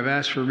over, I've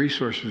asked for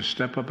resources to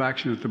step up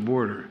action at the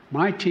border.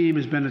 My team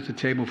has been at the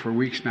table for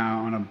weeks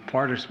now with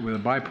a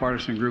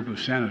bipartisan group of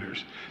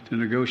senators to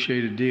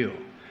negotiate a deal,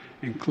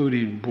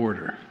 including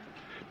border,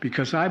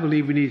 because I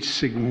believe we need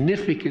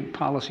significant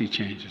policy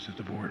changes at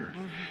the border,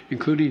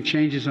 including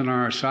changes in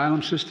our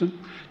asylum system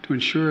to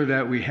ensure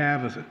that we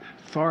have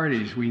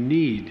authorities we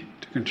need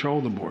to control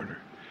the border.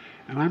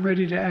 And I'm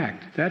ready to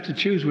act. They have to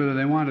choose whether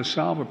they want to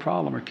solve a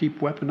problem or keep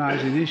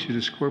weaponizing the issue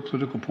to score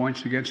political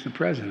points against the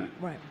president.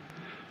 Right.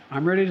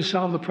 I'm ready to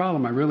solve the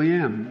problem. I really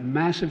am.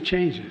 Massive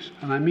changes.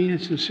 And I mean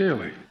it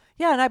sincerely.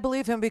 Yeah, and I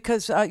believe him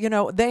because,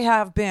 they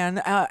have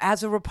been,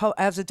 as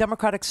a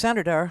Democratic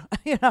senator,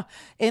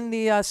 in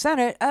the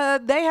Senate,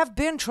 they have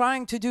been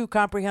trying to do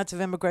comprehensive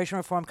immigration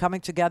reform,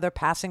 coming together,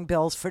 passing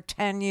bills for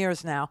 10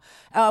 years now.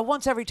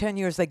 Once every 10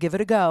 years, they give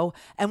it a go.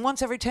 And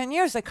once every 10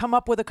 years, they come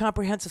up with a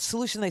comprehensive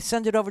solution. They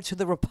send it over to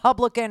the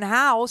Republican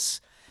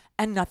House,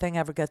 and nothing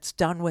ever gets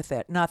done with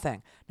it.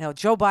 Nothing. Now,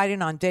 Joe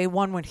Biden, on day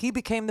one, when he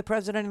became the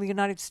president of the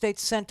United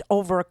States, sent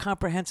over a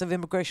comprehensive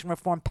immigration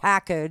reform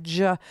package,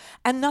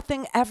 and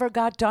nothing ever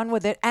got done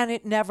with it, and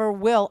it never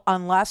will,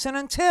 unless and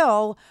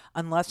until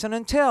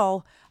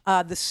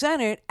the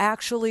Senate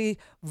actually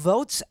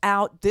votes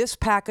out this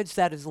package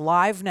that is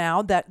live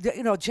now. That,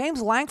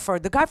 James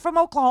Lankford, the guy from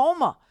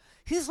Oklahoma,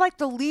 he's like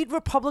the lead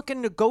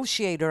Republican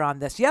negotiator on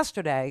this.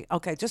 Yesterday,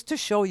 okay, just to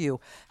show you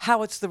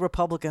how it's the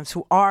Republicans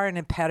who are an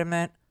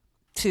impediment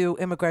to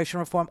immigration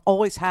reform,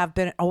 always have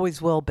been,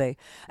 always will be.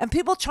 And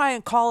people try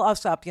and call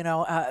us up,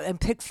 and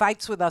pick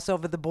fights with us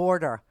over the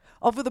border,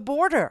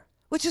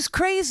 which is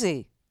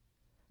crazy.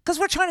 Because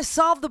we're trying to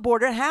solve the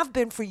border and have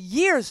been for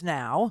years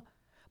now.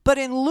 But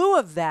in lieu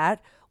of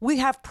that, we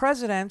have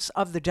presidents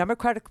of the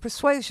Democratic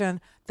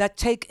persuasion that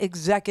take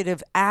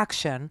executive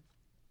action.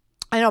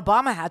 And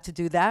Obama had to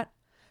do that.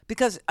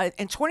 Because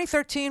in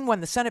 2013, when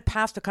the Senate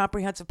passed a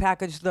comprehensive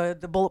package, the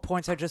bullet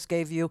points I just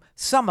gave you,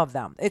 some of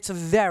them, it's a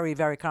very,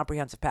 very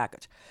comprehensive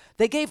package.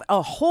 They gave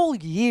a whole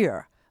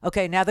year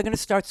Okay, now they're going to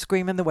start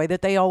screaming the way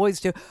that they always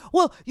do.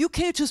 Well, you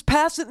can't just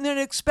pass it and then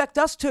expect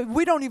us to.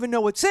 We don't even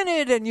know what's in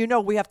it,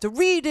 and we have to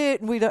read it,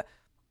 and we don't.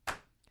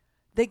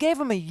 They gave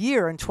them a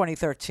year in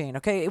 2013.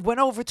 Okay, it went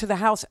over to the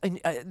House, and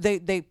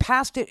they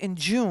passed it in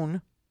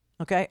June.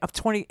 Okay,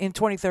 in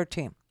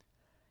 2013.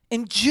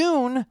 In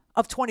June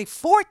of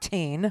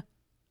 2014,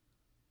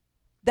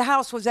 the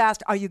House was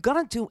asked, "Are you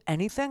going to do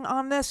anything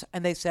on this?"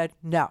 And they said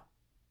no,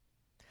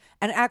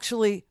 and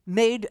actually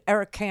made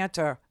Eric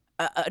Cantor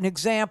an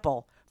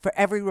example for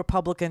every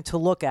Republican to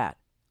look at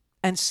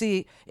and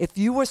see if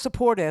you were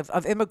supportive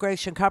of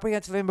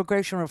comprehensive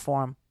immigration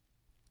reform.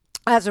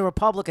 As a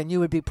Republican, you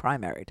would be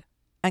primaried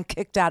and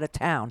kicked out of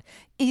town,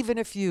 even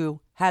if you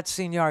had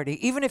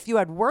seniority, even if you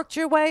had worked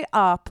your way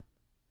up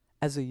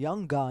as a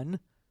young gun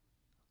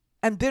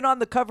and been on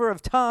the cover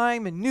of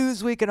Time and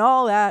Newsweek and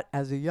all that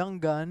as a young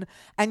gun,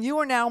 and you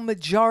are now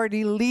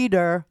majority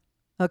leader,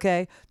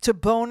 okay, to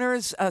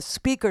Boner's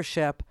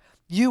speakership,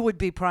 you would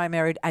be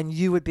primaried and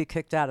you would be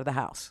kicked out of the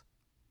House.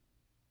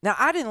 Now,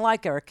 I didn't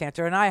like Eric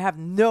Cantor, and I have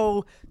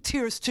no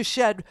tears to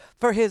shed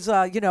for his,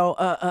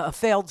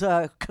 failed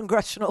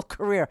congressional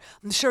career.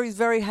 I'm sure he's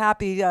very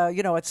happy,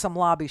 at some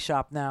lobby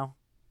shop now,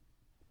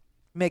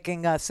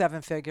 making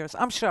 7 figures.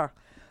 I'm sure.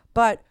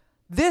 But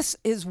this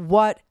is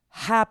what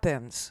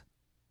happens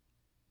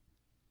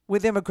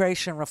with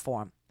immigration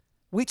reform.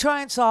 We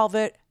try and solve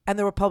it, and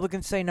the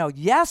Republicans say no.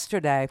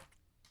 Yesterday,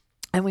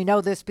 and we know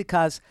this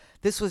because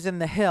this was in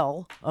the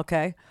Hill,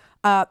 okay?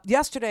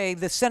 Yesterday,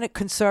 the Senate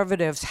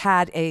conservatives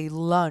had a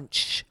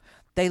lunch.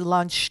 They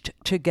lunched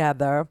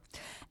together,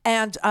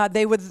 and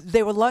they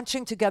were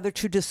lunching together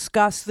to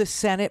discuss the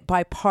Senate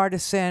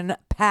bipartisan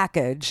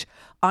package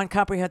on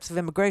comprehensive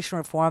immigration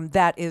reform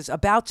that is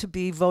about to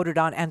be voted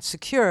on and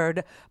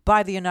secured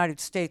by the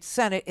United States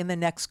Senate in the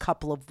next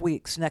couple of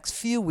weeks, next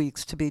few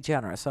weeks, to be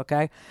generous,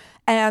 okay?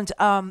 And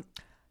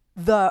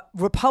the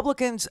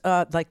Republicans,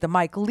 like the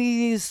Mike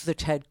Lees, the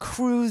Ted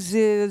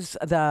Cruzes,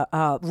 the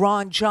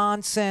Ron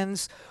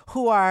Johnsons,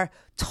 who are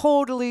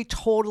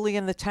totally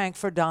in the tank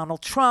for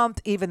Donald Trump,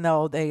 even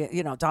though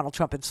Donald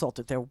Trump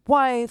insulted their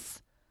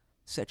wife,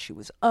 said she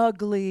was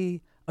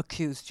ugly,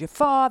 accused your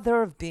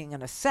father of being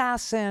an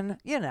assassin,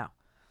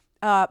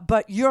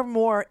 but you're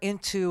more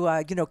into,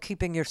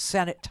 keeping your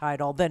Senate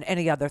title than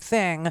any other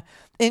thing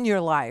in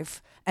your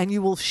life, and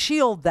you will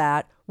shield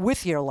that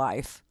with your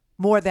life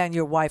more than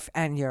your wife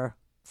and your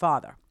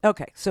father.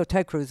 Okay, so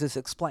Ted Cruz has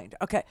explained.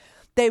 Okay,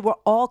 they were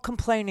all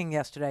complaining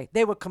yesterday.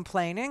 They were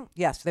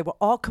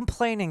all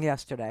complaining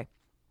yesterday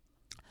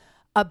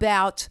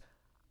about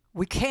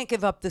we can't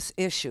give up this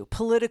issue.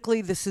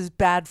 Politically, this is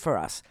bad for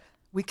us.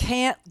 We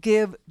can't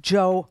give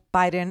Joe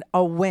Biden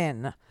a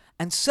win.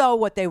 And so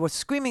what they were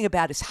screaming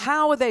about is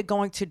how are they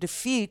going to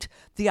defeat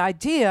the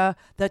idea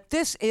that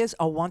this is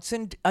a once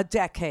in a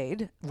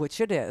decade, which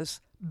it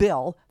is,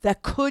 bill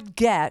that could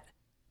get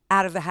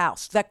out of the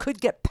House, that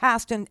could get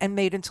passed and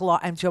made into law,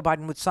 and Joe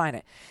Biden would sign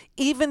it,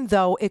 even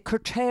though it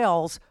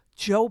curtails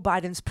Joe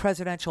Biden's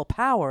presidential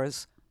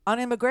powers on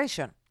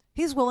immigration.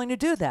 He's willing to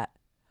do that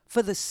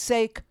for the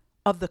sake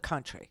of the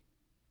country.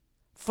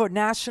 For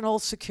national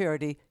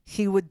security,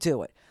 he would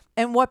do it.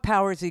 And what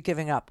power is he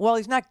giving up? Well,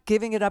 he's not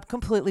giving it up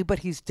completely, but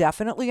he's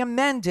definitely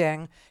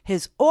amending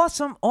his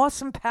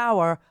awesome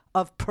power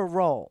of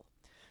parole.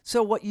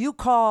 So what you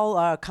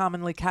call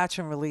commonly catch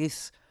and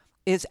release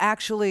is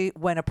actually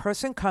when a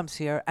person comes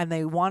here and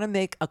they want to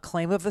make a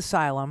claim of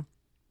asylum,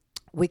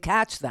 we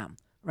catch them,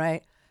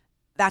 right?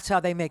 That's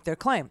how they make their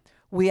claim.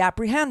 We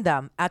apprehend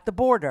them at the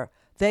border.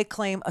 They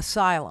claim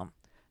asylum.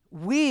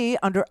 We,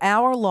 under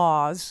our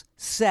laws,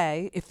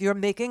 say if you're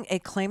making a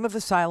claim of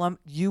asylum,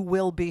 you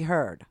will be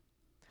heard.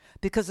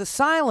 Because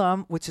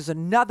asylum, which is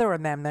another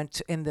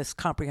amendment in this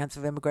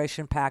comprehensive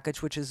immigration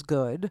package, which is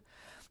good,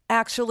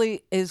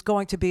 actually is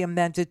going to be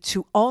amended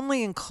to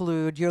only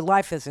include your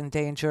life is in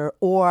danger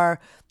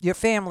or your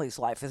family's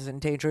life is in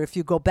danger if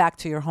you go back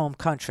to your home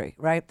country,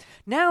 right?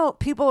 Now,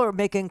 people are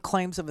making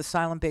claims of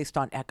asylum based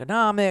on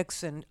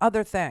economics and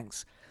other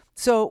things.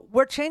 So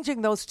we're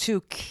changing those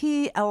two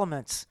key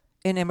elements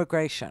in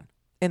immigration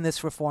in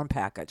this reform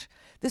package.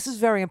 This is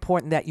very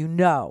important that you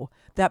know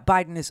that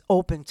Biden is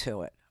open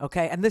to it,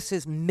 okay? And this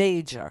is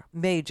major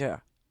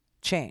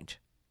change.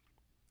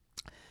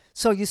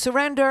 So you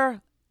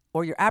surrender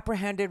or you're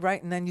apprehended,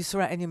 right? And then you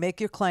surrender and you make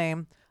your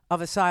claim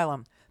of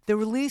asylum. The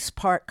release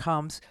part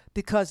comes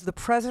because the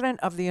President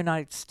of the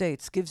United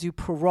States gives you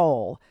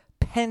parole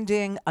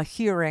pending a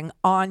hearing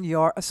on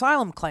your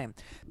asylum claim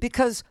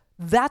because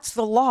that's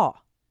the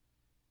law.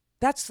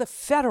 That's the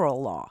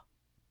federal law.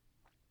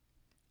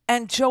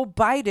 And Joe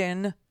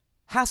Biden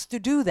has to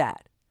do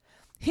that.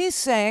 He's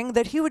saying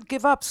that he would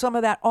give up some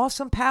of that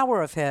awesome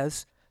power of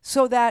his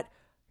so that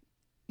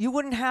you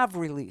wouldn't have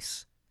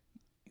release.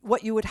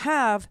 What you would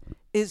have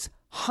is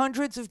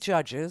hundreds of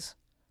judges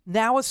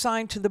now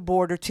assigned to the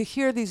border to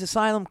hear these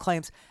asylum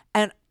claims.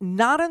 And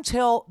not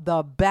until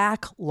the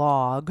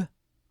backlog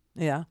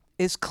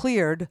is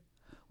cleared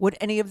would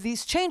any of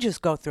these changes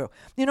go through.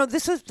 You know,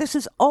 this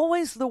is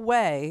always the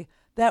way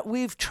that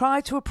we've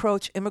tried to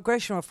approach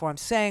immigration reform,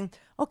 saying,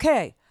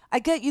 okay, I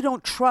get you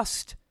don't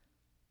trust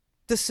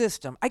the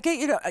system. I get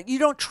you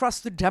don't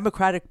trust the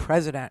Democratic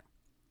president.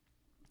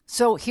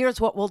 So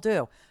here's what we'll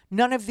do.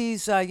 None of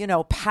these,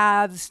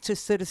 paths to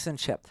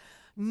citizenship.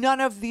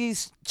 None of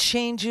these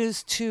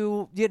changes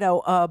to,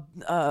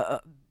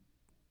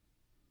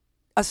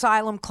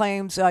 asylum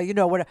claims,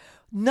 whatever.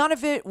 None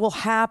of it will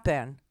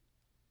happen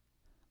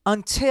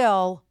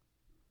until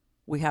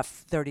we have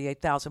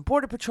 38,000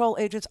 Border Patrol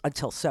agents,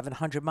 until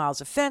 700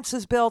 miles of fence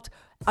is built,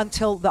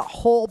 until the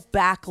whole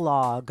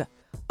backlog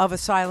of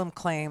asylum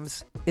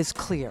claims is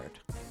cleared.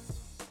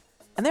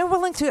 And they're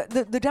willing to,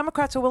 the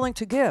Democrats are willing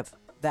to give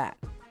that.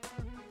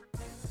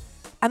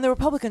 And the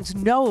Republicans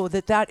know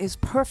that that is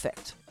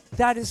perfect.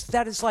 That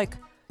is like,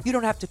 you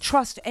don't have to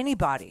trust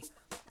anybody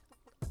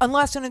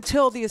unless and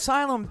until the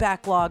asylum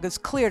backlog is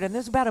cleared. And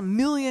there's about 1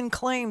 million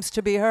claims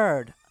to be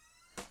heard.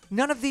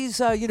 None of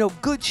these,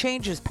 good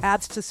changes,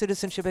 paths to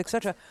citizenship,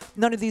 etc.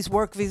 None of these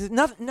work visas,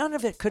 none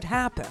of it could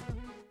happen.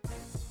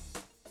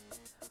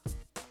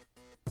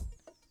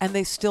 And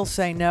they still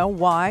say no.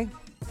 Why?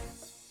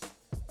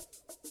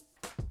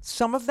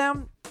 Some of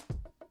them,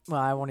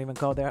 well, I won't even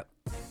go there.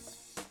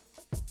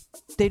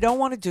 They don't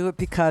want to do it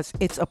because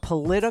it's a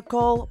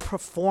political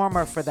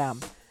performer for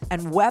them.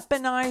 And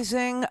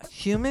weaponizing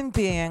human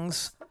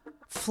beings,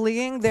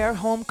 fleeing their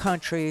home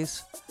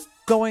countries,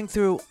 going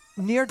through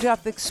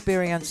near-death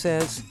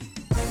experiences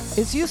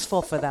is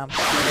useful for them.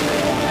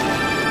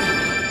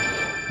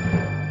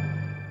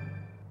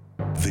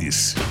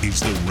 This is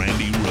the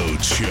Randi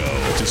Rhodes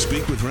Show. To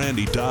speak with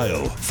Randi,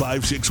 dial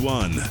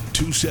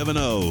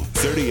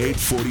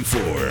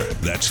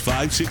 561-270-3844. That's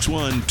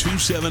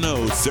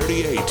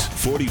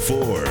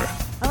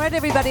 561-270-3844. All right,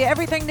 everybody,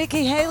 everything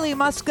Nikki Haley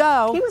must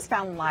go. He was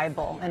found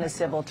liable in a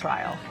civil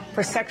trial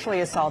for sexually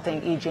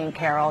assaulting E. Jean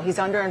Carroll. He's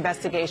under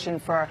investigation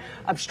for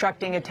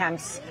obstructing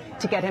attempts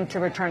to get him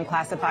to return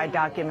classified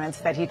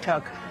documents that he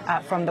took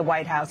from the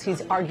White House.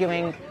 He's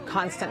arguing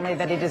constantly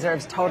that he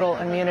deserves total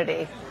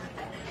immunity.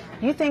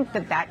 You think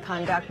that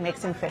conduct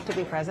makes him fit to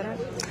be president?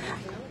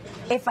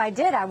 If I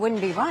did, I wouldn't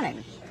be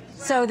running.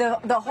 So the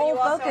whole focus. You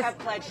focus have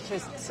pledged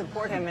to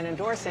support him and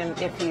endorse him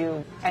if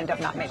you end up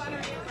not making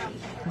it.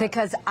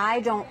 Because I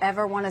don't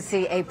ever want to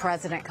see a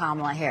President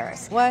Kamala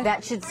Harris. What?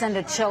 That should send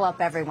a chill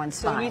up everyone's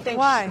spine. So you think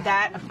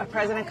that a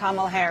President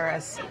Kamala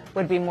Harris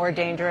would be more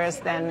dangerous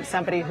than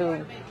somebody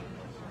who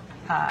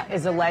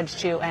is alleged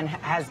to and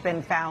has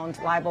been found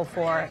liable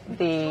for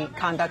the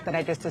conduct that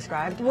I just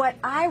described? What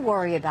I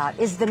worry about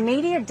is the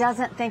media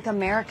doesn't think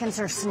Americans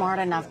are smart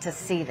enough to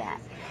see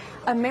that.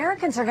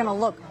 Americans are going to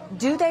look,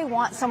 do they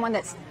want someone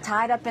that's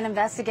tied up in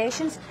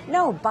investigations?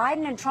 No,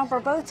 Biden and Trump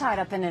are both tied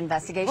up in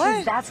investigations.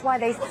 What? That's why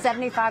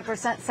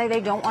 75% say they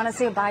don't want to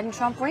see a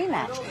Biden-Trump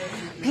rematch.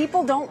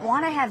 People don't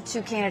want to have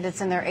two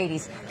candidates in their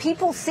 80s.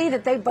 People see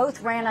that they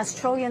both ran us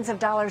trillions of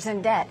dollars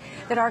in debt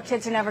that our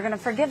kids are never going to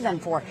forgive them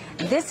for.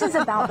 This is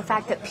about the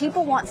fact that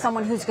people want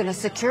someone who's going to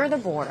secure the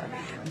border,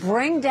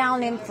 bring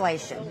down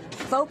inflation,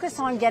 focus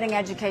on getting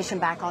education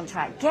back on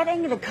track,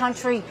 getting the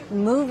country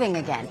moving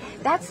again.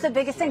 That's the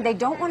biggest thing. They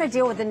don't want to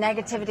deal with the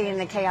negativity and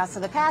the chaos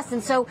of the past.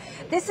 And so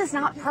this is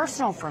not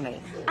personal for me.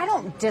 I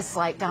don't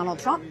dislike Donald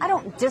Trump. I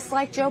don't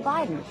dislike Joe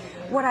Biden.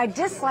 What I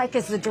dislike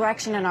is the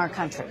direction in our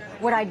country.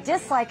 What I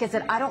dislike is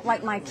that I don't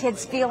like my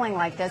kids feeling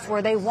like this,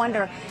 where they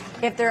wonder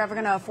if they're ever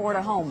going to afford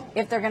a home,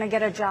 if they're going to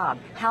get a job,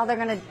 how they're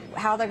going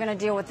to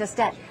deal with this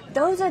debt.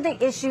 Those are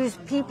the issues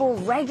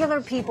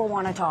regular people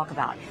want to talk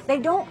about. They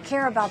don't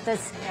care about the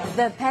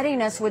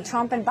pettiness with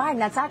Trump and Biden.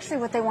 That's actually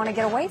what they want to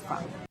get away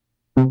from.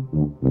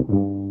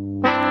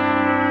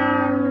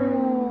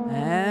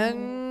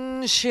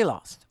 And she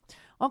lost.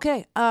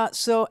 Okay,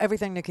 so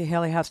everything Nikki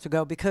Haley has to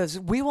go because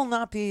we will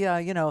not be,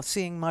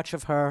 seeing much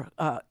of her.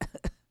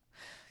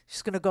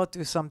 She's going to go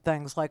through some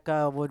things like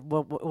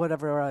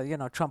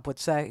whatever, Trump would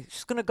say.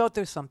 She's going to go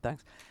through some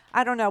things.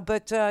 I don't know,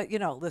 but,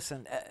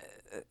 listen,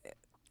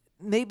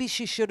 maybe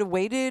she should have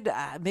waited.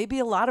 Maybe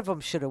a lot of them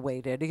should have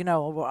waited.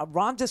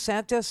 Ron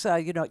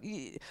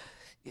DeSantis,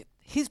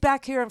 he's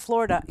back here in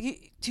Florida.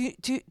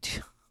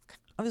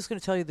 I'm just going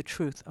to tell you the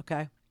truth,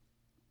 okay?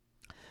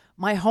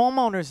 My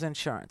homeowner's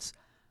insurance.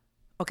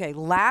 Okay,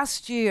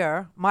 last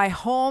year, my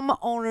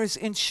homeowner's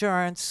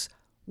insurance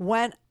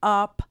went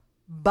up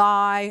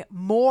by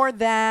more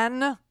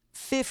than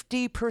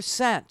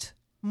 50%.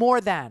 More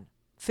than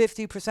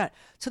 50%.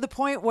 To the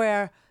point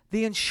where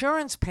the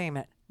insurance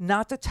payment,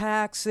 not the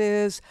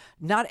taxes,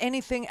 not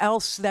anything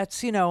else that's,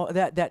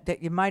 that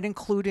you might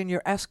include in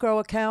your escrow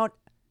account,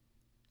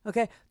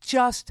 okay,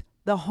 just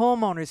the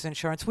homeowner's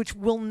insurance, which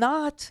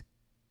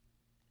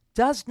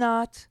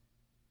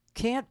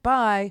can't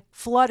buy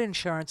flood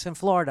insurance in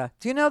Florida.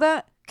 Do you know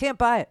that? Can't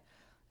buy it.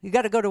 You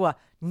got to go to a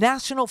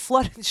national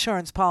flood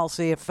insurance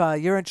policy if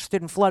you're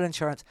interested in flood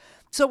insurance.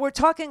 So we're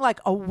talking like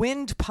a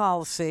wind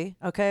policy,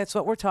 okay? That's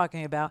what we're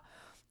talking about.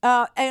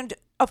 And,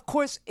 of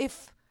course,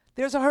 if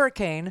there's a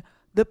hurricane,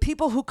 the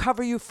people who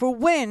cover you for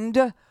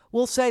wind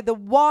will say the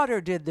water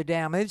did the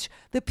damage.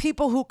 The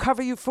people who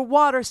cover you for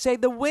water say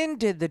the wind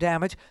did the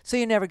damage, so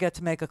you never get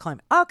to make a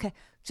claim. Okay,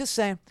 just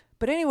saying.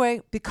 But anyway,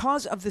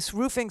 because of this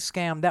roofing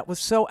scam that was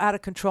so out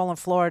of control in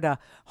Florida,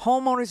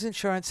 homeowners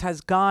insurance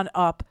has gone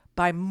up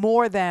by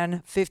more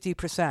than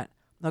 50%.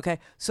 Okay,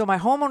 so my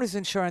homeowners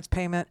insurance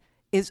payment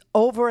is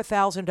over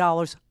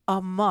 $1,000 a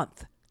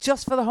month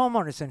just for the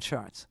homeowners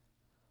insurance.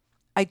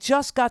 I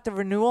just got the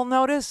renewal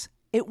notice.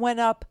 It went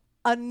up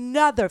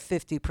another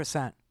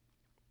 50%.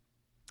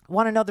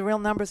 Want to know the real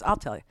numbers? I'll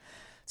tell you.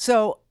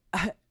 So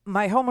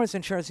my homeowners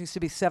insurance used to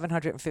be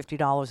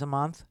 $750 a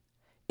month.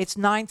 It's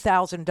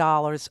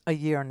 $9,000 a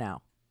year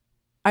now.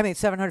 I mean,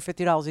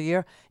 $750 a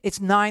year. It's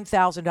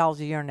 $9,000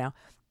 a year now.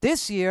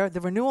 This year,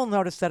 the renewal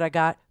notice that I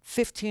got,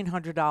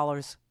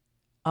 $1,500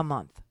 a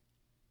month.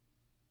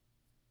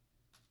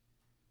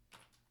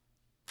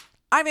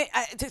 I mean,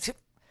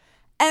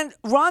 and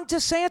Ron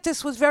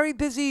DeSantis was very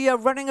busy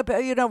running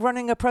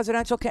a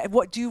presidential.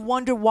 What do you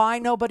wonder why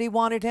nobody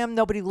wanted him?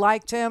 Nobody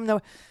liked him. No.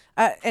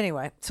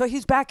 Anyway, so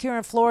he's back here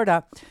in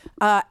Florida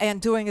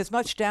and doing as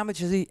much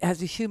damage as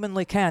he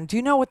humanly can. Do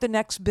you know what the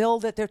next bill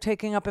that they're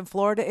taking up in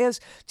Florida is?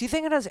 Do you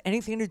think it has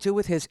anything to do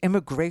with his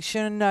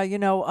immigration,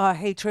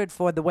 hatred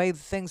for the way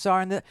things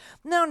are?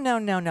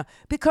 No.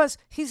 Because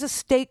he's a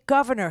state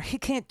governor. He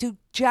can't do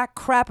jack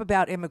crap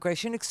about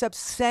immigration except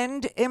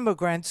send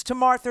immigrants to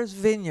Martha's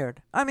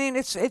Vineyard. I mean,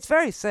 it's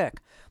very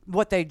sick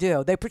what they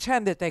do. They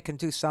pretend that they can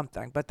do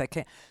something, but they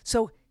can't.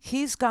 So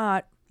he's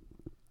got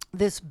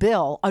this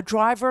bill, a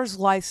driver's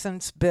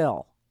license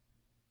bill.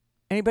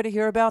 Anybody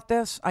hear about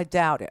this? I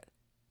doubt it.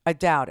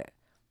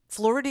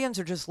 Floridians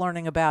are just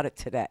learning about it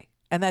today.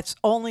 And that's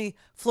only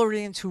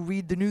Floridians who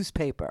read the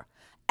newspaper.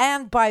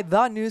 And by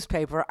the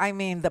newspaper, I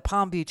mean the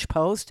Palm Beach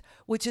Post,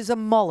 which is a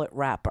mullet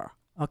wrapper.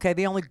 Okay,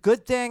 the only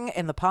good thing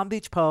in the Palm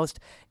Beach Post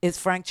is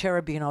Frank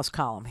Cherubino's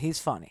column. He's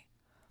funny.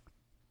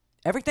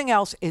 Everything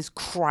else is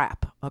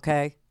crap,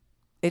 okay?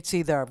 It's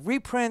either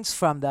reprints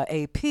from the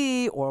AP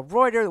or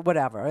Reuters,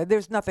 whatever.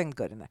 There's nothing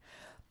good in there.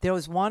 There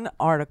was one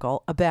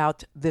article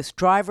about this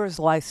driver's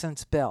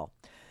license bill.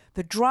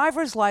 The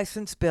driver's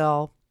license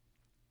bill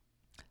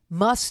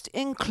must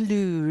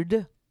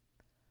include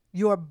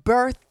your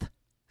birth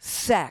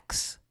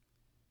sex.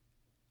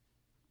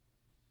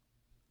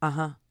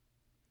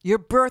 Your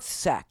birth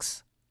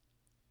sex.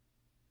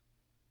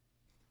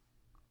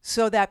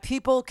 So that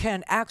people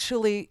can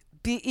actually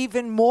be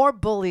even more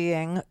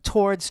bullying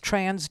towards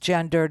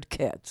transgendered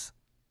kids.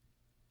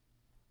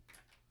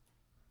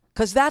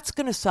 Because that's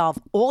going to solve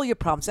all your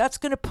problems. That's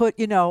going to put,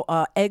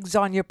 eggs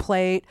on your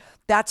plate.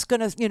 That's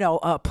going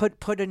to,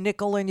 put a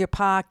nickel in your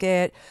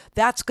pocket.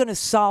 That's going to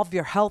solve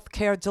your health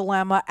care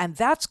dilemma. And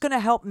that's going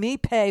to help me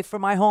pay for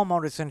my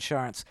homeowner's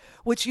insurance,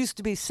 which used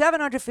to be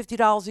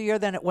 $750 a year.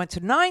 Then it went to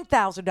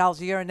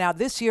 $9,000 a year. And now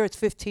this year it's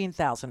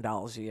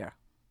 $15,000 a year.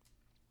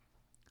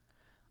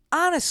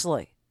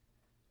 Honestly,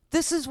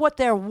 this is what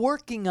they're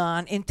working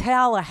on in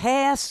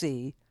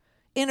Tallahassee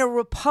in a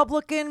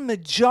Republican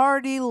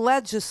majority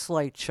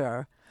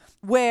legislature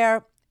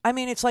where, I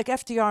mean, it's like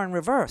FDR in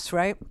reverse,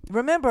 right?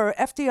 Remember,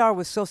 FDR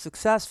was so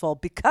successful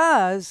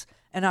because,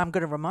 and I'm going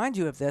to remind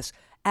you of this,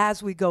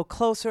 as we go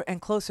closer and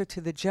closer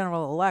to the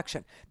general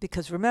election,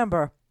 because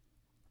remember,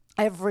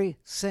 every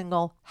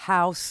single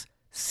House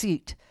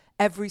seat,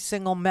 every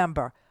single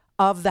member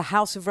of the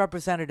House of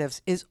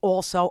Representatives is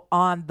also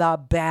on the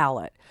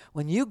ballot.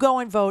 When you go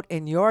and vote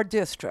in your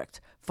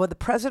district for the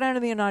President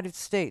of the United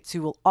States,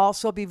 you will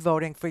also be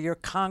voting for your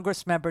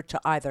Congress member to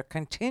either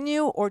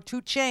continue or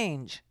to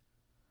change.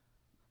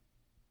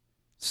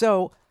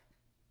 So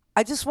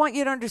I just want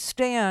you to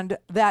understand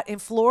that in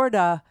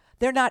Florida,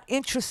 they're not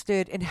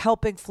interested in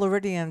helping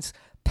Floridians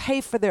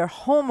pay for their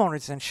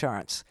homeowners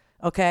insurance.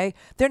 Okay,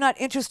 they're not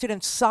interested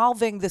in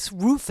solving this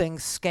roofing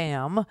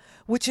scam,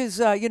 which is,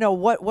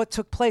 what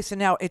took place. And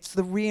now it's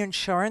the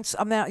reinsurance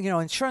amount.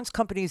 Insurance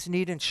companies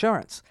need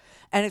insurance.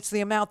 And it's the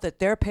amount that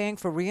they're paying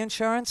for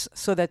reinsurance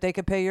so that they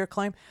can pay your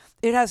claim.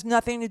 It has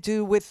nothing to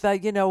do with,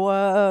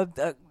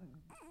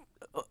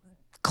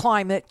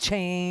 climate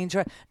change.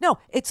 No,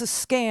 it's a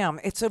scam.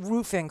 It's a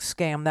roofing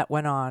scam that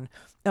went on.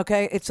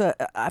 Okay,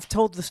 I've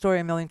told the story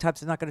a million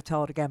times. I'm not going to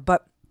tell it again.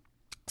 But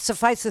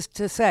suffice it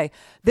to say,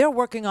 they're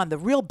working on the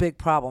real big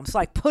problems,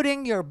 like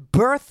putting your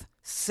birth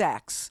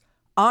sex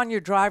on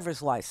your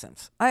driver's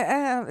license.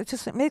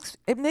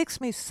 It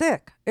makes me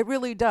sick. It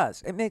really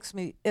does. It makes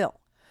me ill.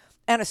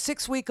 And a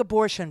 6-week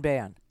abortion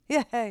ban.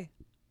 Yay.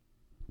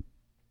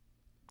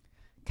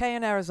 Kay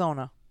in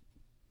Arizona.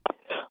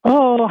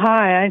 Oh,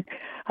 hi.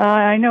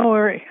 I know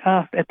we're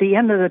at the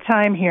end of the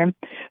time here.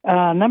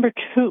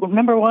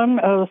 Number one,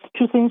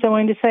 two things I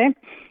wanted to say.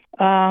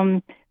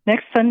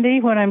 Next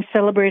Sunday, when I'm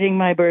celebrating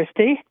my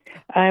birthday,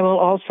 I will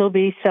also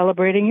be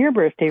celebrating your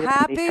birthday.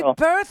 Happy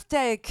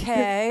birthday,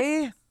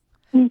 Kay.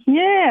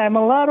 Yeah, I'm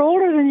a lot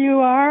older than you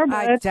are.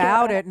 But, I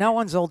doubt it. No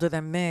one's older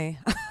than me.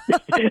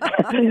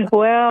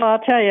 Well, I'll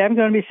tell you, I'm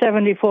going to be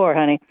 74,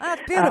 honey.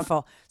 That's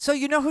beautiful. So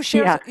you know who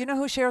shares? Yeah. You know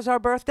who shares our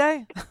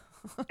birthday?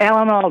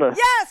 Alan Alda.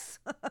 Yes.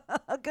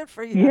 Good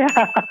for you.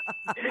 Yeah.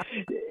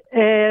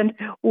 And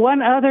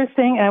one other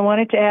thing I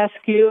wanted to ask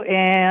you,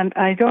 and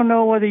I don't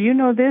know whether you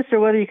know this or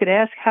whether you could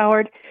ask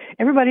Howard.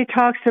 Everybody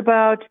talks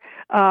about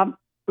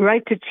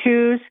right to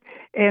choose,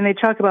 and they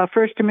talk about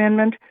First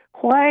Amendment.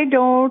 Why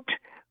don't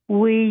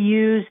we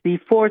use the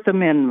Fourth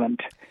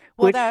Amendment,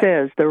 which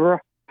says the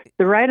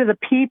right of the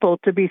people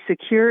to be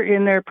secure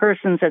in their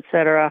persons,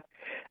 etc.,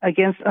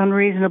 against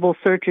unreasonable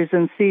searches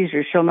and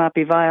seizures shall not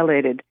be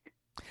violated?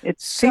 It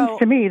seems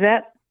to me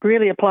that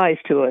really applies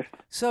to us.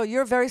 So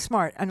you're very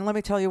smart, and let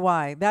me tell you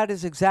why. That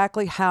is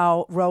exactly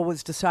how Roe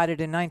was decided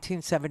in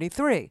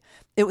 1973.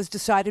 It was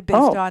decided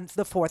based on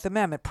the Fourth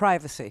Amendment,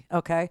 privacy,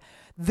 okay?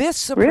 This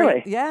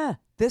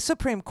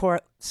Supreme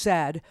Court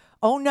said,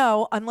 oh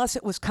no, unless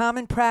it was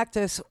common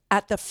practice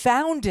at the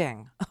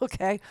founding,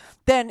 okay,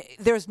 then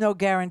there's no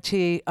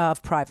guarantee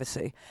of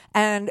privacy.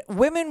 And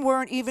women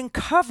weren't even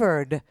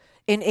covered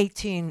in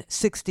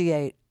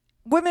 1868.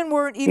 Women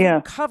weren't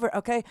even covered,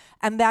 okay?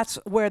 And that's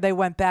where they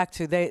went back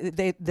to.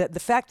 The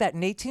fact that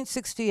in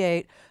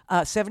 1868,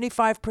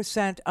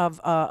 75%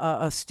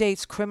 of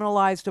states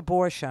criminalized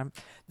abortion,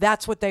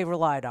 that's what they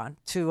relied on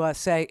to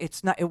say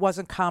it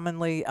wasn't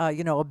commonly,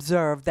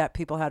 observed that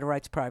people had a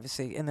right to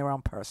privacy in their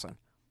own person.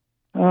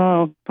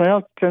 Oh,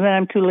 well, so then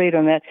I'm too late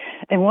on that.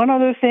 And one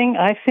other thing,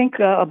 I think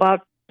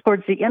about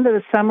towards the end of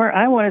the summer,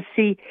 I want to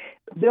see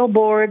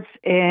billboards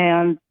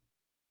and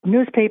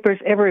newspapers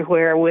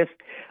everywhere with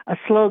a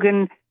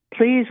slogan,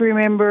 please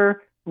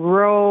remember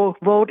Roe,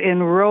 vote in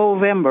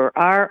Roevember,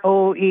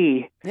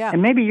 R-O-E. Yeah.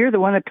 And maybe you're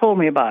the one that told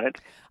me about it.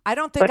 I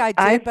don't think I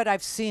did, but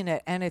I've seen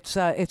it, and it's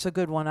a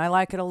good one. I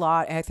like it a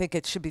lot, and I think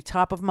it should be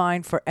top of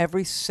mind for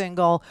every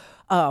single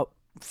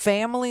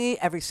family,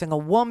 every single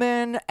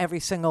woman, every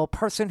single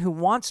person who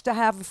wants to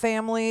have a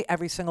family,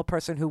 every single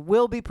person who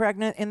will be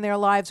pregnant in their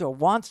lives or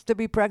wants to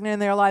be pregnant in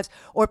their lives,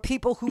 or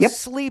people who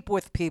sleep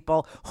with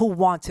people who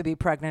want to be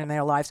pregnant in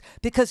their lives,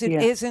 because it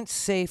isn't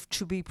safe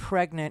to be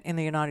pregnant in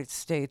the United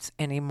States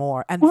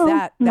anymore. And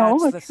that's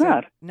the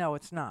thing. No,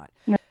 it's not.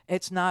 No.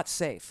 It's not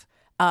safe.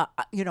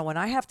 When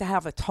I have to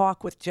have a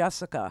talk with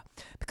Jessica,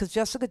 because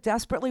Jessica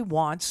desperately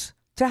wants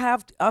to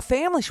have a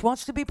family. She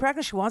wants to be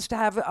pregnant. She wants to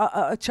have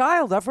a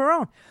child of her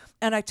own.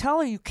 And I tell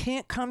her, you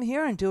can't come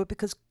here and do it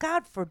because,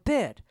 God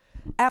forbid,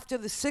 after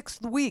the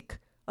 6th week,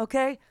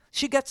 okay,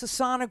 she gets a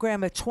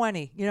sonogram at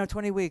 20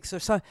 weeks or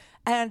so.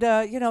 And,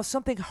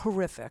 something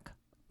horrific.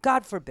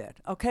 God forbid,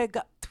 okay?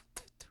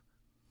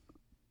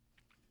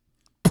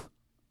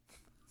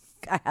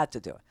 I had to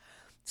do it.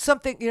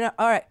 Something,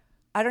 all right,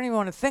 I don't even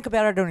want to think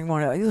about it. I don't even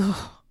want to.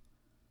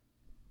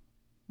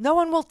 No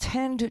one will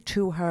tend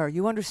to her.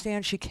 You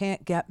understand, she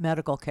can't get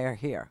medical care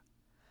here.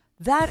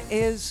 That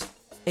is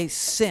a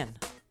sin.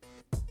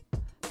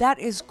 That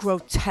is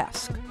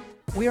grotesque.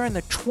 We are in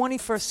the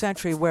 21st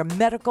century where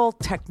medical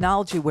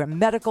technology, where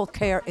medical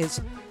care is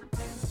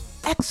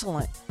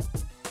excellent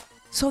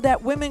so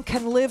that women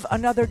can live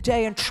another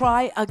day and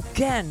try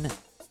again.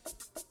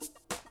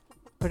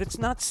 But it's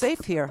not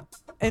safe here.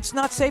 It's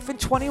not safe in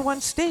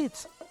 21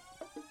 states.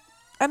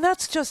 And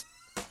that's just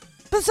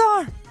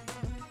bizarre.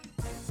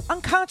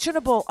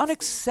 Unconscionable,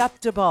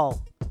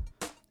 unacceptable.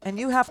 And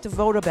you have to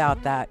vote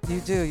about that. You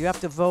do. You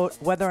have to vote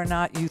whether or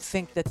not you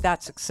think that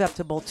that's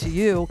acceptable to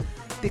you,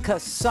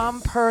 because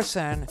some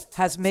person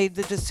has made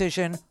the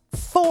decision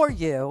for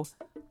you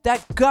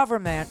that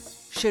government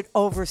should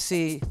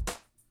oversee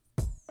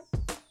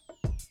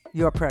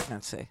your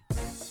pregnancy.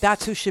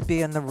 That's who should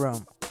be in the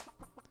room.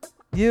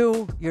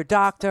 You, your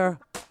doctor,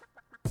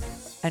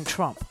 and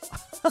Trump.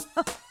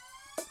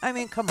 I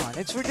mean, come on.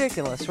 It's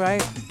ridiculous,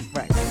 right?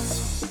 Right.